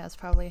podcast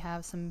probably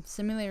have some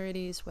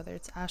similarities, whether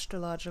it's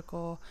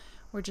astrological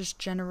or just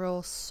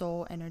general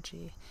soul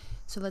energy.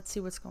 So let's see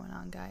what's going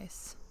on,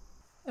 guys.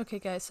 Okay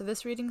guys, so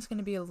this reading is going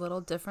to be a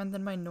little different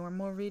than my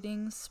normal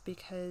readings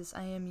because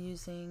I am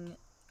using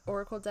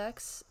oracle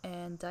decks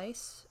and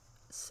dice.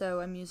 So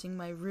I'm using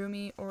my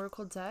Rumi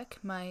Oracle deck,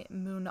 my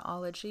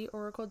Moonology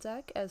Oracle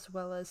deck, as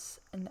well as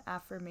an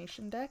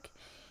affirmation deck.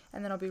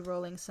 And then I'll be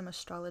rolling some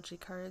astrology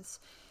cards.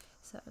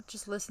 So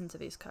just listen to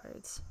these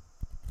cards.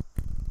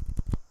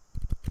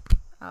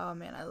 Oh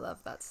man, I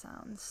love that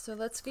sound. So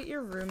let's get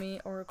your Rumi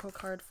Oracle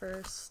card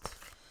first.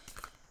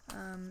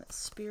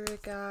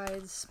 Spirit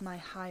guides, my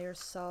higher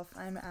self.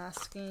 I'm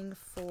asking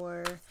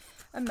for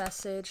a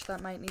message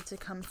that might need to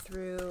come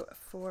through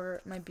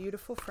for my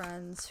beautiful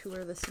friends who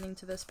are listening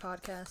to this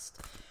podcast.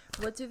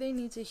 What do they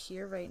need to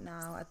hear right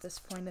now at this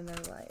point in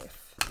their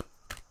life?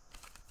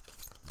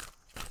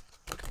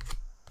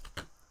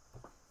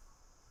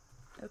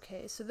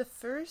 Okay, so the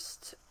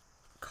first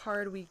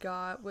card we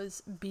got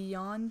was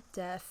Beyond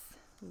Death,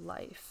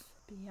 Life.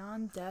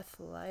 Beyond Death,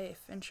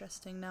 Life.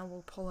 Interesting. Now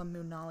we'll pull a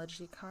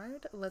Moonology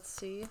card. Let's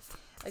see.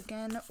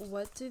 Again,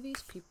 what do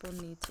these people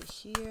need to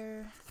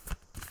hear?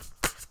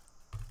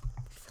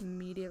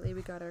 Immediately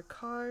we got our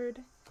card.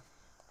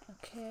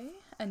 Okay,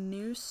 a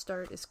new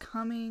start is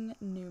coming,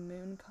 new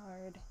moon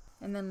card.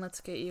 And then let's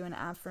get you an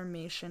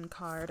affirmation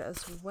card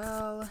as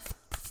well.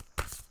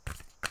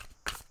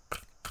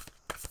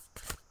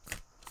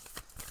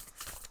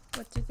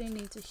 What do they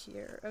need to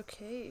hear?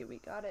 Okay, we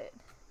got it.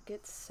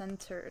 Get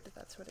centered,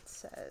 that's what it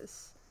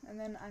says. And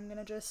then I'm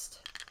gonna just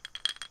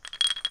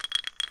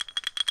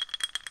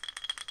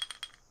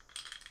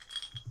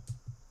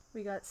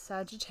we got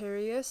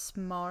Sagittarius,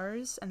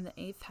 Mars, and the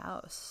 8th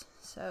house.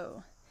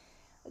 So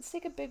let's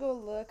take a big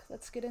old look.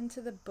 Let's get into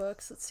the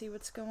books. Let's see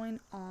what's going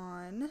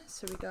on.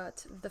 So we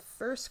got the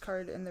first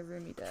card in the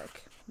Rumi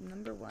deck,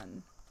 number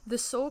 1. The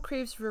soul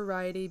craves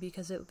variety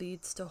because it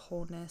leads to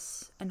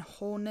wholeness, and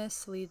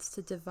wholeness leads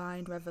to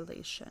divine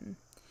revelation.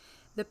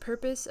 The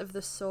purpose of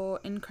the soul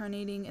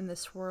incarnating in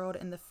this world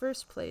in the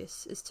first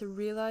place is to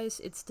realize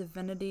its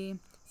divinity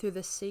through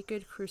the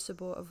sacred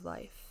crucible of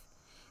life.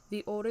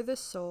 The older the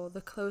soul,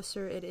 the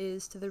closer it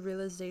is to the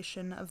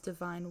realization of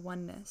divine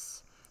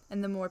oneness,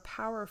 and the more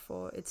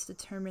powerful its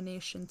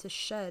determination to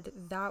shed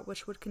that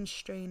which would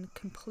constrain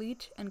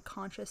complete and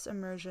conscious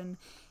immersion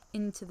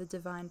into the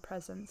divine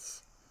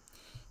presence.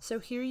 So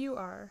here you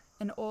are,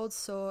 an old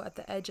soul at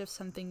the edge of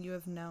something you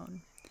have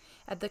known,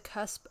 at the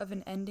cusp of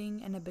an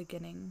ending and a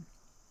beginning.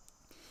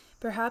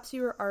 Perhaps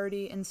you are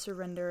already in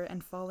surrender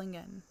and falling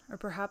in, or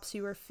perhaps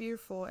you are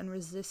fearful and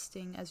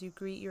resisting as you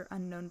greet your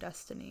unknown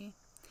destiny.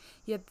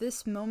 Yet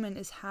this moment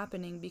is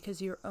happening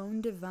because your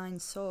own divine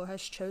soul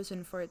has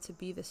chosen for it to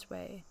be this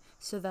way,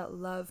 so that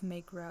love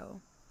may grow.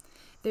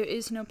 There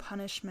is no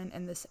punishment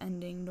in this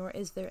ending, nor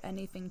is there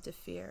anything to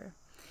fear.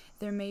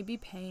 There may be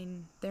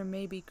pain, there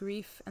may be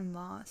grief and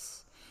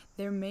loss,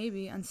 there may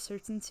be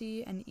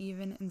uncertainty and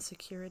even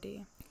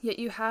insecurity. Yet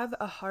you have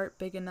a heart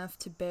big enough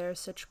to bear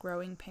such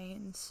growing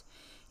pains.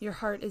 Your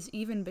heart is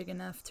even big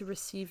enough to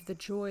receive the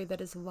joy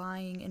that is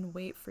lying in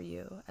wait for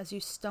you as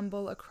you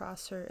stumble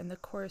across her in the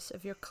course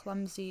of your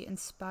clumsy,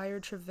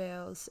 inspired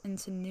travails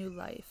into new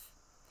life.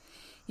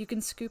 You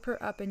can scoop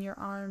her up in your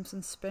arms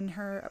and spin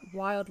her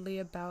wildly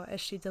about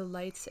as she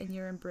delights in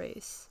your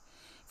embrace,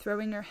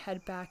 throwing her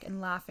head back and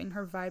laughing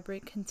her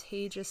vibrant,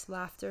 contagious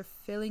laughter,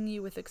 filling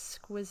you with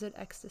exquisite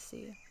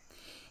ecstasy.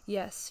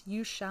 Yes,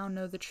 you shall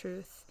know the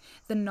truth,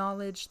 the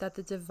knowledge that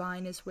the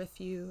divine is with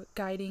you,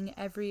 guiding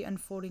every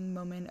unfolding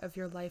moment of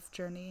your life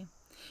journey.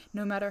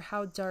 No matter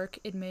how dark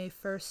it may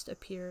first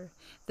appear,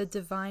 the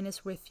divine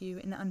is with you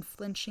in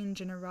unflinching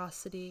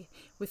generosity,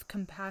 with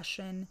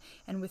compassion,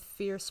 and with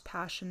fierce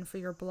passion for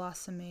your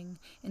blossoming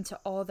into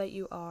all that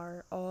you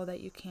are, all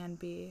that you can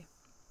be.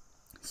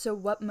 So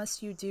what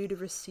must you do to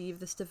receive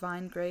this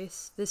divine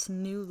grace, this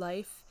new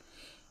life?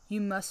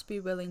 You must be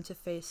willing to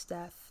face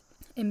death.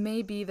 It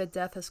may be that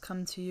death has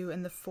come to you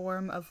in the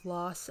form of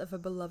loss of a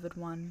beloved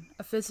one,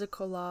 a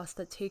physical loss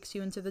that takes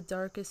you into the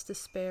darkest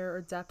despair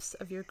or depths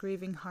of your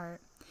grieving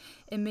heart.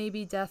 It may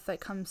be death that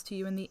comes to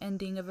you in the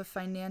ending of a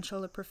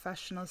financial or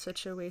professional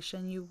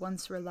situation you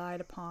once relied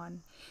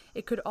upon.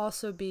 It could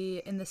also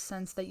be in the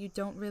sense that you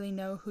don't really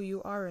know who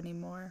you are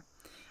anymore.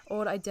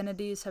 Old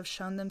identities have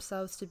shown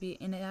themselves to be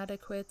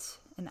inadequate,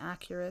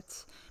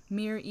 inaccurate,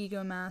 mere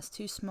ego mass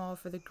too small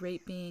for the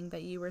great being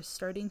that you are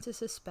starting to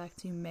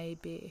suspect you may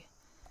be.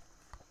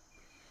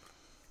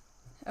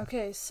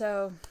 Okay,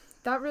 so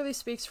that really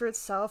speaks for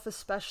itself,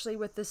 especially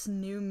with this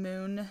new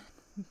moon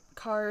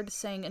card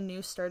saying a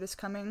new start is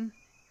coming.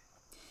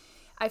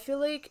 I feel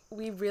like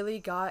we really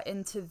got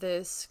into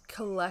this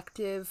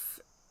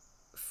collective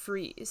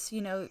freeze.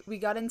 We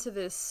got into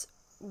this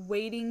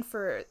waiting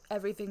for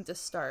everything to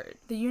start.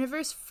 The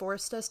universe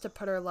forced us to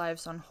put our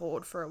lives on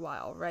hold for a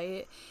while,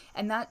 right?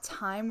 And that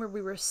time where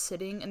we were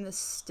sitting in this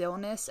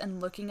stillness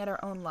and looking at our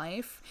own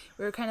life,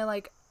 we were kind of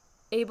like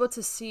able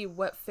to see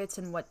what fits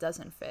and what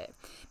doesn't fit.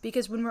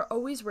 Because when we're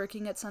always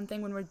working at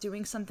something, when we're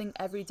doing something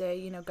every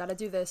day, gotta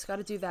do this,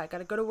 gotta do that,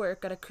 gotta go to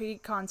work, gotta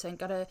create content,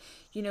 gotta,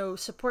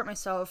 support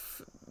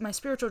myself, my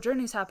spiritual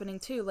journey's happening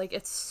too. Like,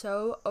 it's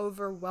so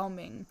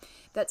overwhelming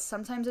that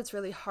sometimes it's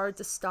really hard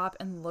to stop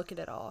and look at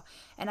it all.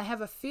 And I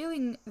have a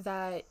feeling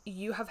that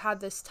you have had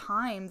this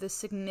time, this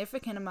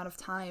significant amount of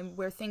time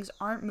where things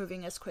aren't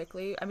moving as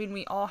quickly. I mean,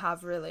 we all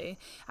have, really.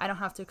 I don't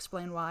have to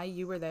explain why.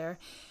 You were there.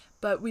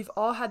 But we've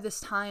all had this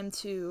time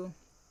to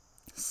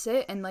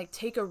sit and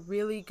take a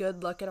really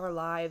good look at our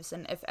lives,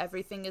 and if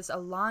everything is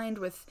aligned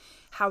with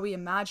how we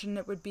imagined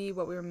it would be,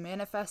 what we were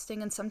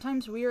manifesting. And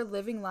sometimes we are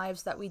living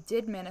lives that we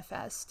did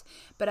manifest,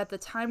 but at the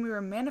time we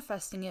were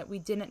manifesting it, we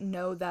didn't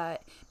know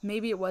that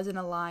maybe it wasn't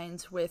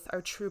aligned with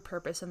our true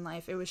purpose in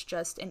life. It was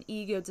just an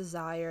ego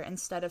desire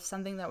instead of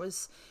something that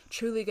was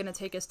truly going to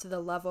take us to the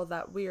level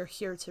that we are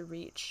here to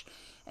reach.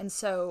 And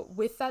so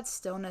with that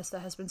stillness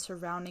that has been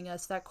surrounding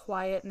us, that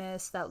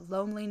quietness, that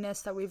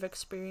loneliness that we've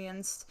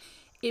experienced,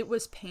 it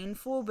was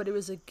painful, but it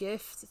was a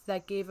gift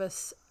that gave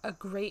us a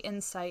great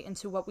insight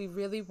into what we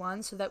really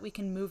want so that we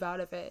can move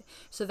out of it,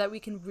 so that we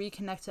can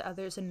reconnect to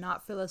others and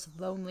not feel as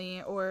lonely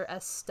or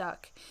as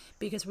stuck,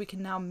 because we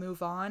can now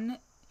move on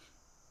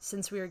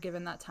since we were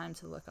given that time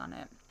to look on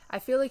it. I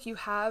feel like you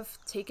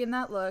have taken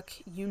that look,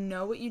 you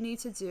know what you need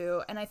to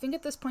do, and I think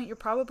at this point you're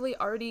probably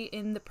already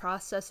in the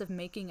process of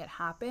making it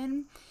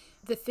happen.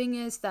 The thing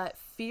is that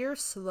fear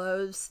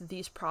slows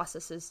these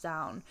processes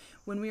down.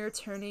 When we are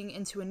turning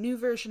into a new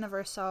version of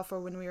ourselves, or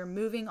when we are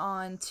moving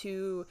on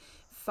to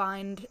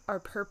find our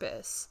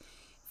purpose,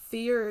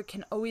 fear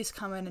can always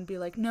come in and be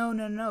like,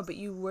 no, but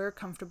you were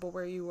comfortable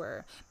where you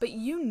were. But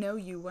you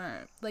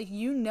weren't.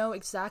 You know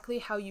exactly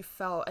how you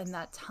felt in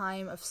that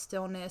time of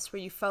stillness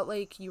where you felt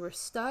like you were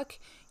stuck.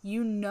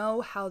 You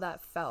know how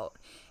that felt.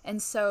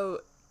 And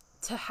so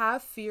to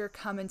have fear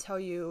come and tell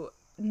you,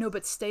 no,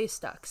 but stay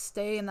stuck,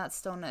 stay in that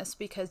stillness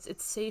because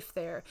it's safe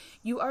there.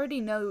 You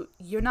already know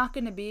you're not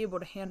going to be able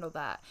to handle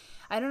that.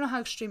 I don't know how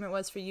extreme it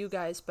was for you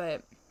guys,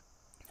 but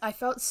I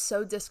felt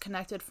so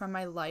disconnected from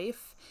my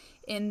life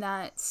in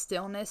that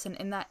stillness and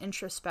in that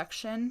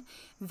introspection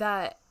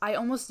that I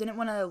almost didn't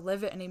want to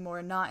live it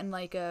anymore. Not in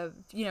a,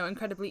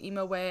 incredibly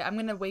emo way. I'm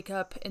going to wake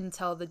up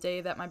until the day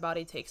that my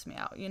body takes me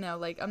out,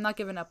 I'm not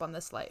giving up on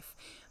this life.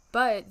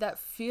 But that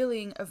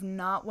feeling of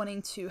not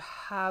wanting to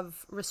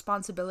have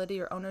responsibility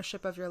or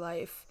ownership of your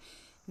life,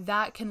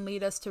 that can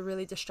lead us to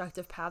really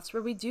destructive paths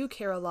where we do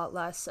care a lot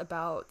less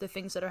about the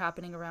things that are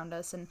happening around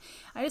us. And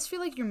I just feel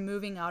like you're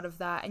moving out of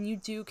that, and you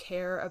do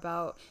care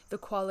about the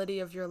quality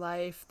of your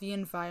life, the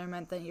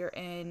environment that you're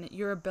in,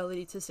 your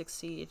ability to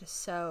succeed.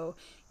 So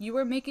you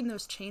are making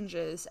those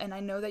changes, and I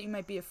know that you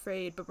might be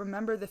afraid, but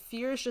remember, the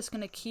fear is just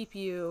going to keep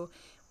you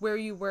where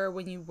you were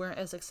when you weren't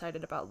as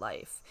excited about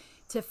life.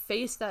 To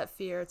face that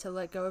fear, to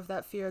let go of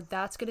that fear,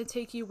 that's going to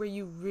take you where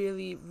you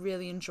really,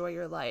 really enjoy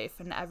your life.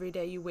 And every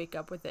day you wake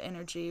up with the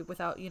energy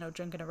without,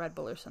 drinking a Red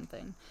Bull or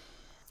something.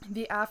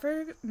 The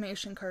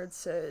affirmation card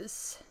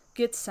says,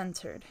 get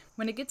centered.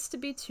 When it gets to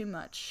be too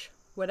much,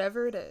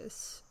 whatever it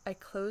is, I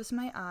close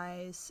my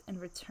eyes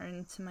and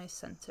return to my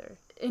center.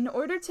 In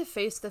order to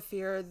face the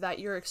fear that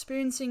you're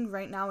experiencing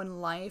right now in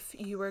life,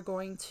 you are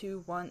going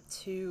to want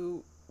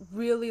to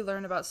really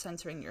learn about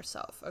centering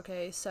yourself,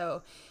 okay?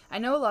 So I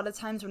know a lot of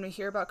times when we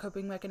hear about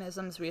coping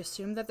mechanisms, we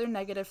assume that they're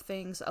negative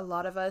things. A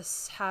lot of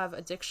us have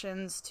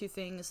addictions to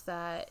things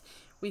that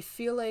we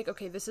feel like,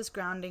 okay, this is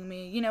grounding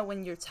me.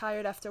 When you're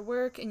tired after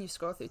work and you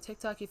scroll through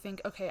TikTok, you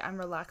think, okay, I'm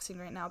relaxing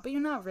right now, but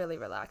you're not really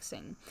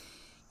relaxing.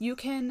 You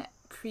can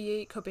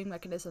create coping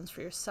mechanisms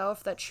for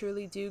yourself that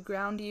truly do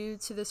ground you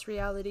to this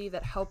reality,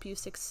 that help you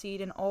succeed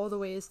in all the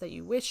ways that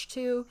you wish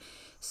to.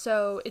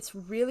 So it's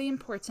really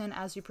important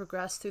as you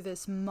progress through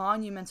this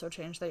monumental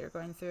change that you're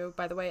going through.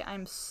 By the way,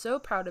 I'm so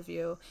proud of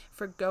you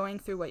for going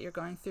through what you're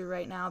going through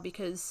right now,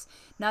 because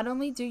not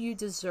only do you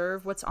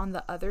deserve what's on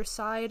the other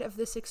side of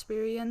this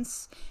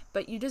experience,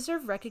 but you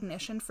deserve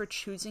recognition for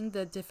choosing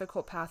the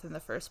difficult path in the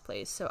first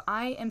place. So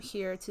I am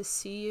here to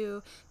see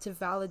you, to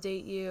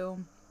validate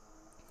you.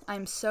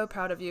 I'm so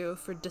proud of you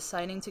for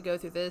deciding to go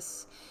through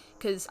this,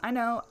 because I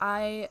know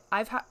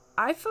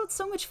I've felt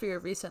so much fear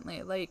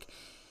recently. Like,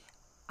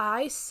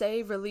 I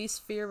say release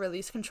fear,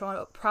 release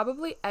control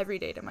probably every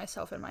day to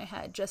myself in my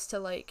head, just to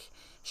like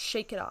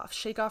shake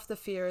off the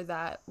fear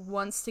that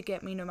wants to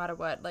get me no matter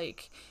what.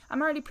 Like,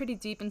 I'm already pretty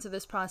deep into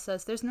this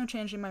process. There's no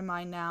changing my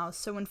mind now.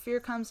 So when fear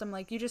comes, I'm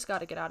like, you just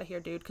got to get out of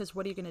here, dude, because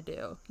what are you going to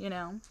do, you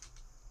know?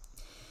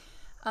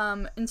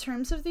 In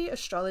terms of the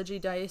astrology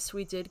dice,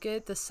 we did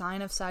get the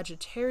sign of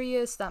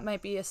Sagittarius. That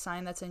might be a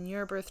sign that's in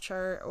your birth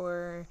chart,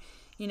 or,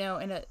 you know,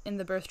 in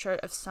the birth chart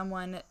of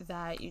someone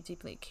that you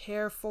deeply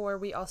care for.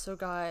 We also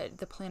got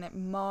the planet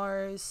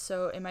Mars,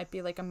 so it might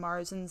be like a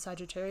Mars and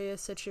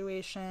Sagittarius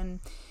situation.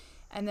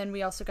 And then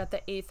we also got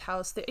the 8th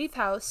house. The 8th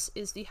house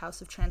is the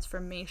house of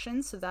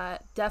transformation, so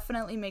that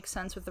definitely makes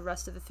sense with the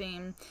rest of the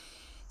theme.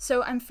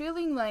 So I'm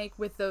feeling like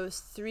with those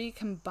three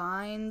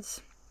combined,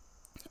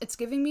 it's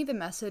giving me the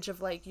message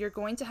of like, you're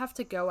going to have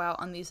to go out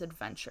on these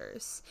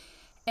adventures.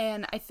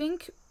 And I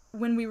think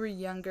when we were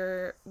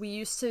younger, we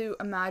used to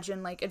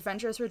imagine like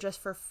adventures were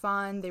just for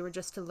fun, they were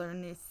just to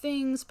learn new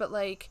things, but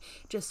like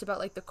just about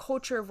like the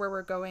culture of where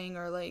we're going,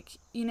 or like,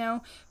 you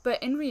know,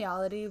 but in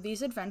reality,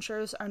 these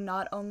adventures are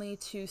not only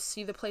to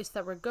see the place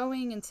that we're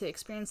going and to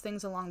experience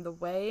things along the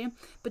way,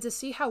 but to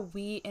see how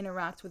we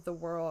interact with the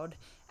world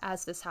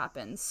as this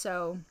happens.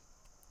 So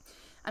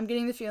I'm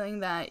getting the feeling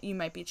that you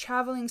might be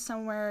traveling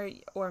somewhere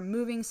or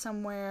moving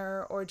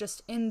somewhere, or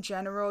just in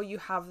general, you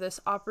have this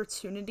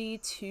opportunity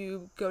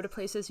to go to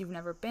places you've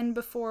never been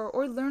before,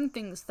 or learn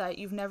things that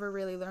you've never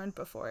really learned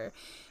before,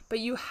 but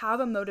you have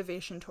a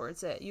motivation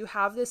towards it. You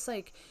have this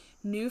like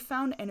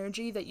newfound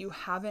energy that you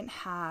haven't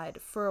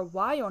had for a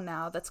while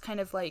now, that's kind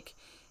of like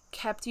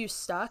kept you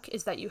stuck,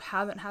 is that you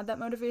haven't had that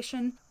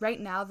motivation. Right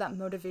now, that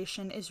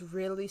motivation is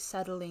really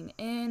settling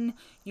in.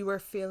 You are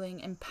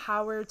feeling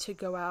empowered to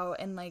go out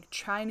and like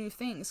try new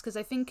things, because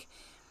I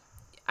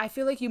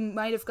feel like you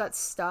might have got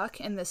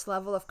stuck in this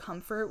level of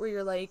comfort where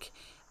you're like,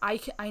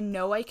 I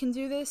know I can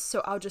do this,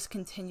 so I'll just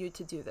continue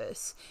to do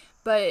this.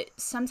 But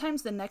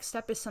sometimes the next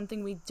step is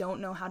something we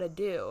don't know how to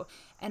do,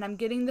 and I'm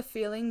getting the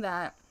feeling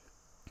that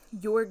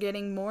you're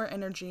getting more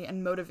energy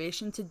and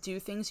motivation to do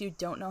things you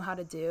don't know how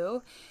to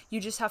do. You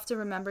just have to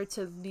remember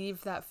to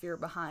leave that fear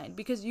behind,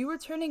 because you are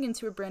turning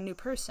into a brand new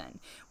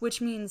person,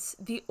 which means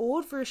the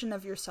old version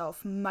of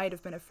yourself might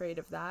have been afraid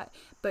of that,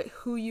 but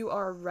who you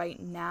are right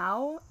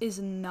now is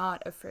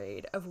not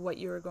afraid of what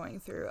you are going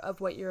through, of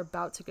what you're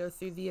about to go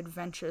through, the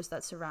adventures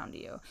that surround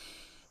you.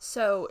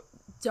 So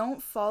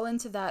don't fall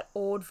into that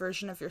old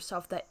version of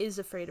yourself that is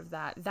afraid of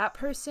that. That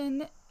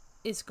person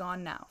is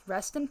gone now.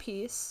 Rest in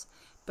peace.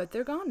 But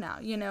they're gone now,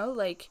 you know,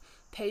 like,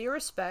 pay your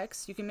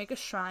respects. You can make a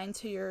shrine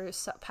to your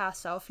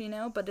past self, you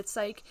know, but it's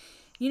like,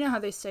 you know how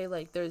they say,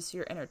 like, there's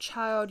your inner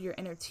child, your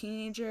inner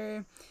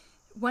teenager.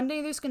 One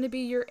day there's going to be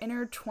your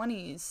inner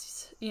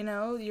 20s, you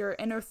know, your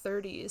inner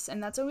 30s,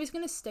 and that's always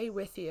going to stay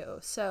with you.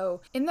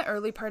 So in the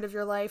early part of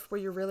your life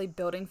where you're really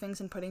building things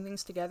and putting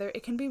things together,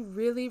 it can be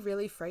really,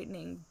 really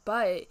frightening,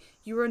 but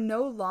you are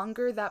no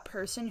longer that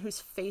person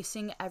who's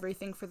facing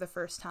everything for the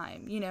first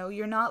time. You know,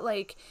 you're not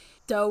like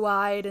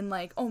doe-eyed and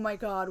like, oh my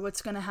God,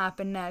 what's going to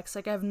happen next?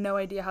 Like, I have no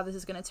idea how this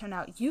is going to turn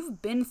out.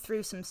 You've been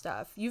through some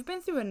stuff. You've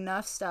been through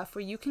enough stuff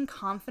where you can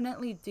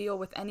confidently deal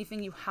with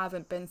anything you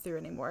haven't been through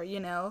anymore, you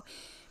know?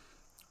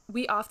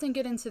 We often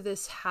get into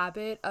this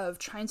habit of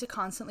trying to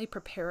constantly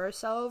prepare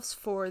ourselves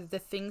for the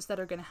things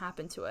that are going to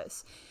happen to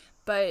us.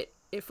 But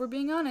if we're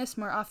being honest,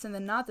 more often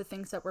than not, the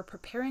things that we're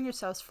preparing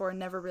ourselves for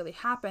never really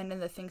happened,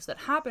 and the things that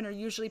happen are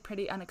usually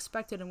pretty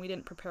unexpected, and we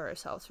didn't prepare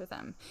ourselves for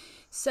them.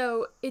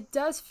 So it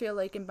does feel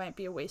like it might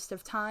be a waste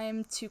of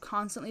time to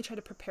constantly try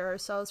to prepare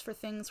ourselves for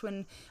things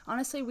when,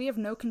 honestly, we have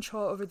no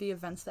control over the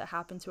events that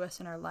happen to us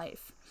in our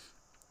life.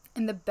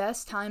 And the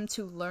best time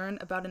to learn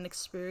about an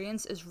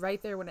experience is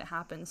right there when it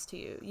happens to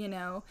you, you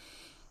know?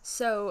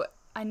 So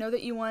I know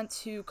that you want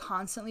to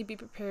constantly be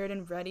prepared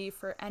and ready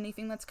for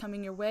anything that's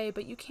coming your way,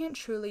 but you can't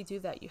truly do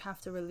that. You have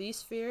to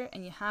release fear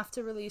and you have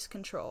to release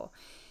control.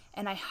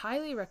 And I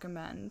highly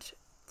recommend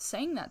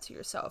saying that to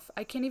yourself.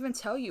 I can't even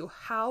tell you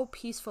how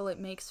peaceful it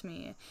makes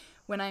me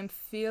when I'm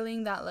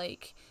feeling that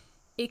like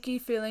icky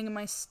feeling in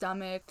my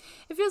stomach.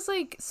 It feels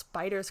like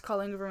spiders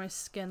crawling over my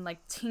skin,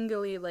 like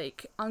tingly,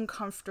 like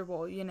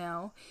uncomfortable, you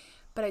know?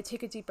 But I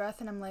take a deep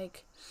breath and I'm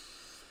like,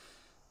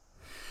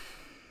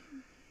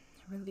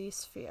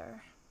 release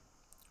fear,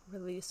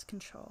 release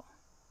control,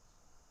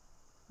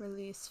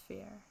 release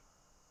fear,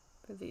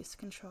 release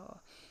control.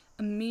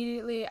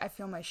 Immediately I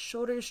feel my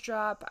shoulders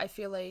drop. I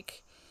feel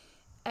like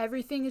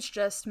everything is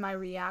just my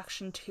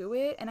reaction to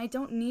it, and I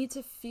don't need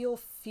to feel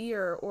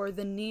fear or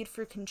the need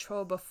for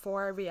control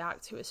before I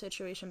react to a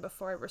situation,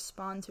 before I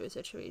respond to a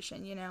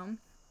situation, you know?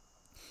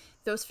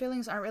 Those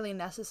feelings aren't really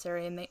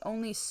necessary, and they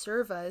only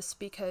serve us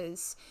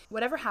because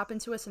whatever happened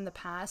to us in the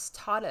past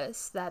taught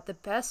us that the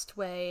best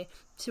way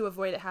to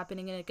avoid it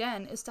happening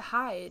again is to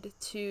hide,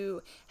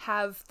 to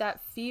have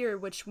that fear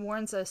which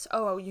warns us,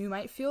 oh, you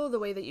might feel the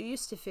way that you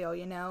used to feel,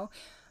 you know?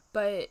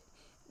 But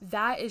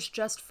that is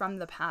just from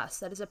the past.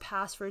 That is a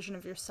past version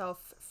of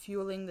yourself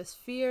fueling this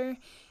fear,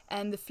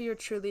 and the fear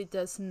truly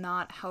does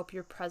not help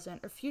your present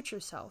or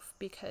future self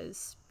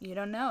because you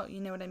don't know,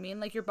 you know what I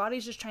mean? Like, your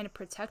body's just trying to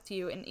protect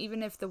you, and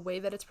even if the way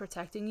that it's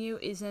protecting you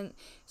isn't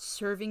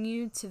serving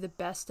you to the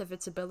best of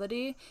its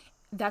ability,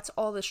 that's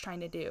all it's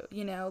trying to do,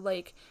 you know?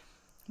 Like,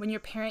 when your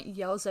parent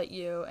yells at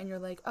you and you're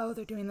like, oh,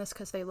 they're doing this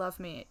because they love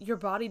me, your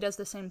body does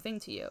the same thing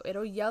to you.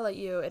 It'll yell at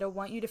you, it'll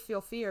want you to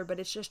feel fear, but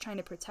it's just trying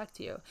to protect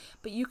you.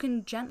 But you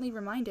can gently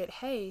remind it,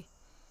 hey,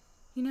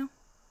 you know,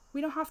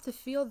 we don't have to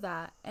feel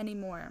that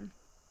anymore.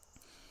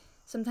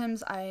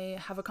 Sometimes I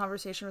have a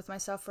conversation with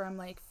myself where I'm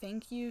like,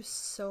 thank you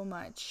so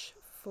much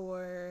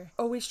for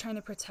always trying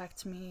to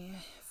protect me,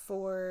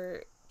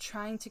 for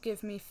trying to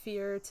give me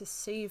fear, to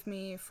save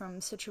me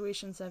from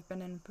situations I've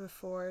been in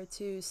before,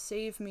 to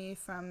save me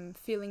from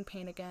feeling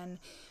pain again,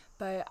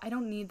 but I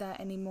don't need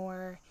that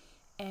anymore,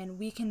 and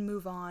we can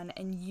move on,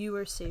 and you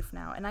are safe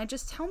now. And I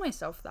just tell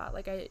myself that,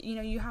 like,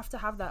 you have to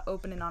have that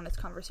open and honest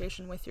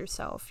conversation with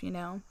yourself, you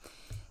know?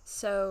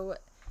 So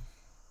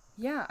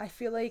yeah, I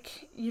feel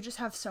like you just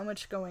have so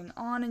much going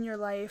on in your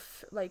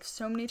life, like,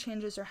 so many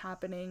changes are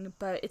happening,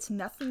 but it's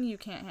nothing you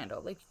can't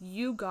handle. Like,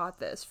 you got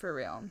this, for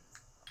real.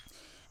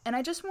 And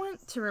I just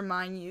want to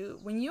remind you,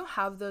 when you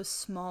have those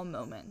small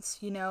moments,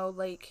 you know,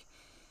 like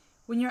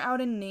when you're out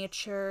in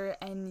nature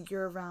and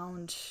you're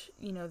around,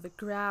 you know, the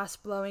grass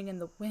blowing in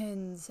the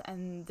winds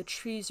and the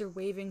trees are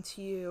waving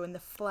to you and the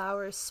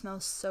flowers smell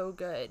so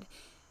good,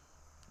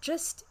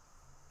 just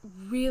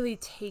really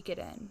take it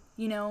in,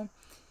 you know?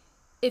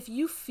 If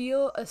you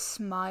feel a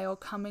smile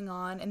coming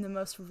on in the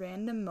most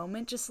random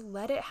moment, just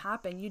let it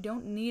happen. You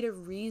don't need a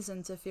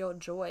reason to feel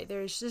joy.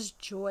 There's just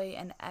joy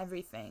in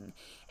everything.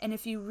 And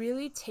if you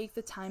really take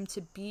the time to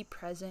be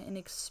present and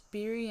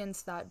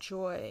experience that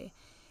joy,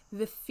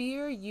 the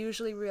fear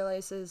usually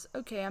realizes,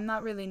 okay, I'm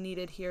not really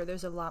needed here.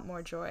 There's a lot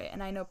more joy.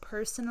 And I know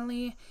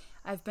personally,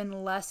 I've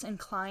been less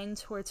inclined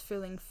towards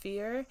feeling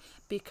fear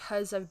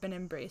because I've been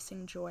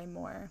embracing joy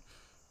more.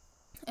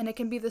 And it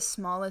can be the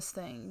smallest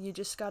thing. You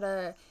just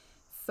gotta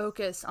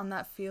focus on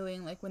that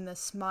feeling, like when the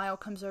smile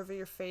comes over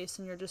your face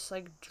and you're just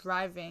like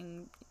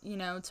driving, you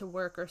know, to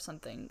work or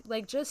something.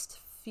 Like, just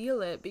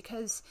feel it,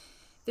 because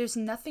there's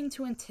nothing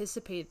to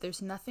anticipate.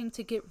 There's nothing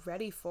to get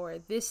ready for.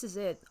 This is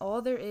it.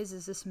 All there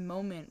is this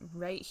moment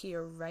right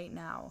here, right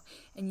now.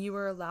 And you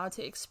are allowed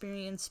to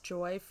experience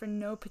joy for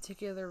no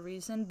particular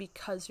reason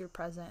because you're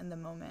present in the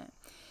moment.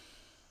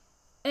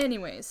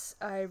 Anyways,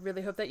 I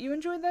really hope that you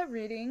enjoyed that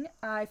reading.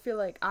 I feel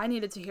like I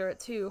needed to hear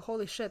it too.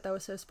 Holy shit, that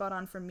was so spot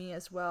on for me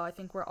as well. I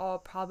think we're all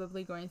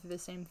probably going through the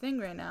same thing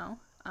right now.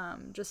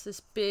 Just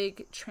this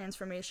big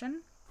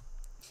transformation.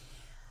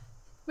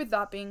 With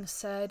that being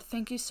said,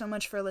 thank you so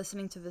much for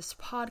listening to this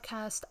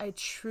podcast. I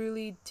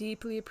truly,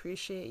 deeply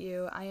appreciate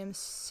you. I am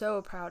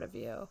so proud of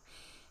you.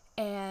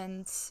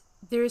 And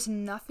there's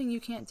nothing you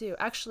can't do.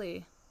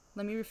 Actually,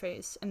 let me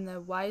rephrase. In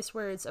the wise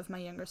words of my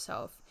younger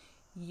self,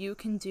 you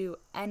can do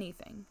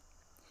anything.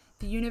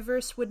 The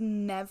universe would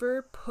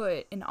never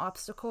put an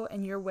obstacle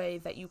in your way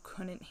that you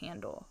couldn't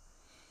handle.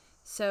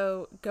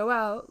 So go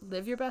out,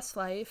 live your best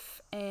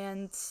life,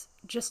 and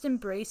just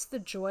embrace the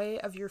joy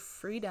of your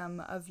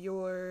freedom, of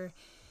your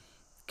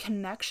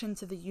connection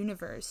to the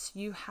universe.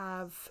 You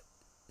have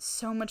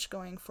so much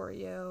going for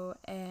you,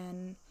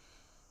 and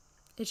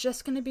it's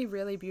just going to be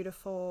really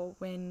beautiful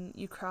when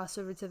you cross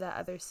over to that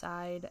other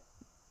side,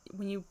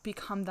 when you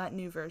become that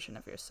new version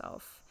of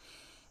yourself.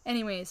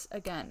 Anyways,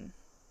 again,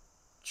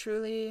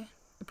 truly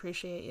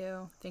appreciate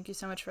you. Thank you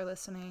so much for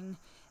listening.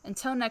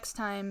 Until next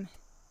time,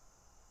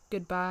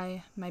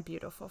 goodbye, my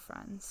beautiful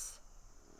friends.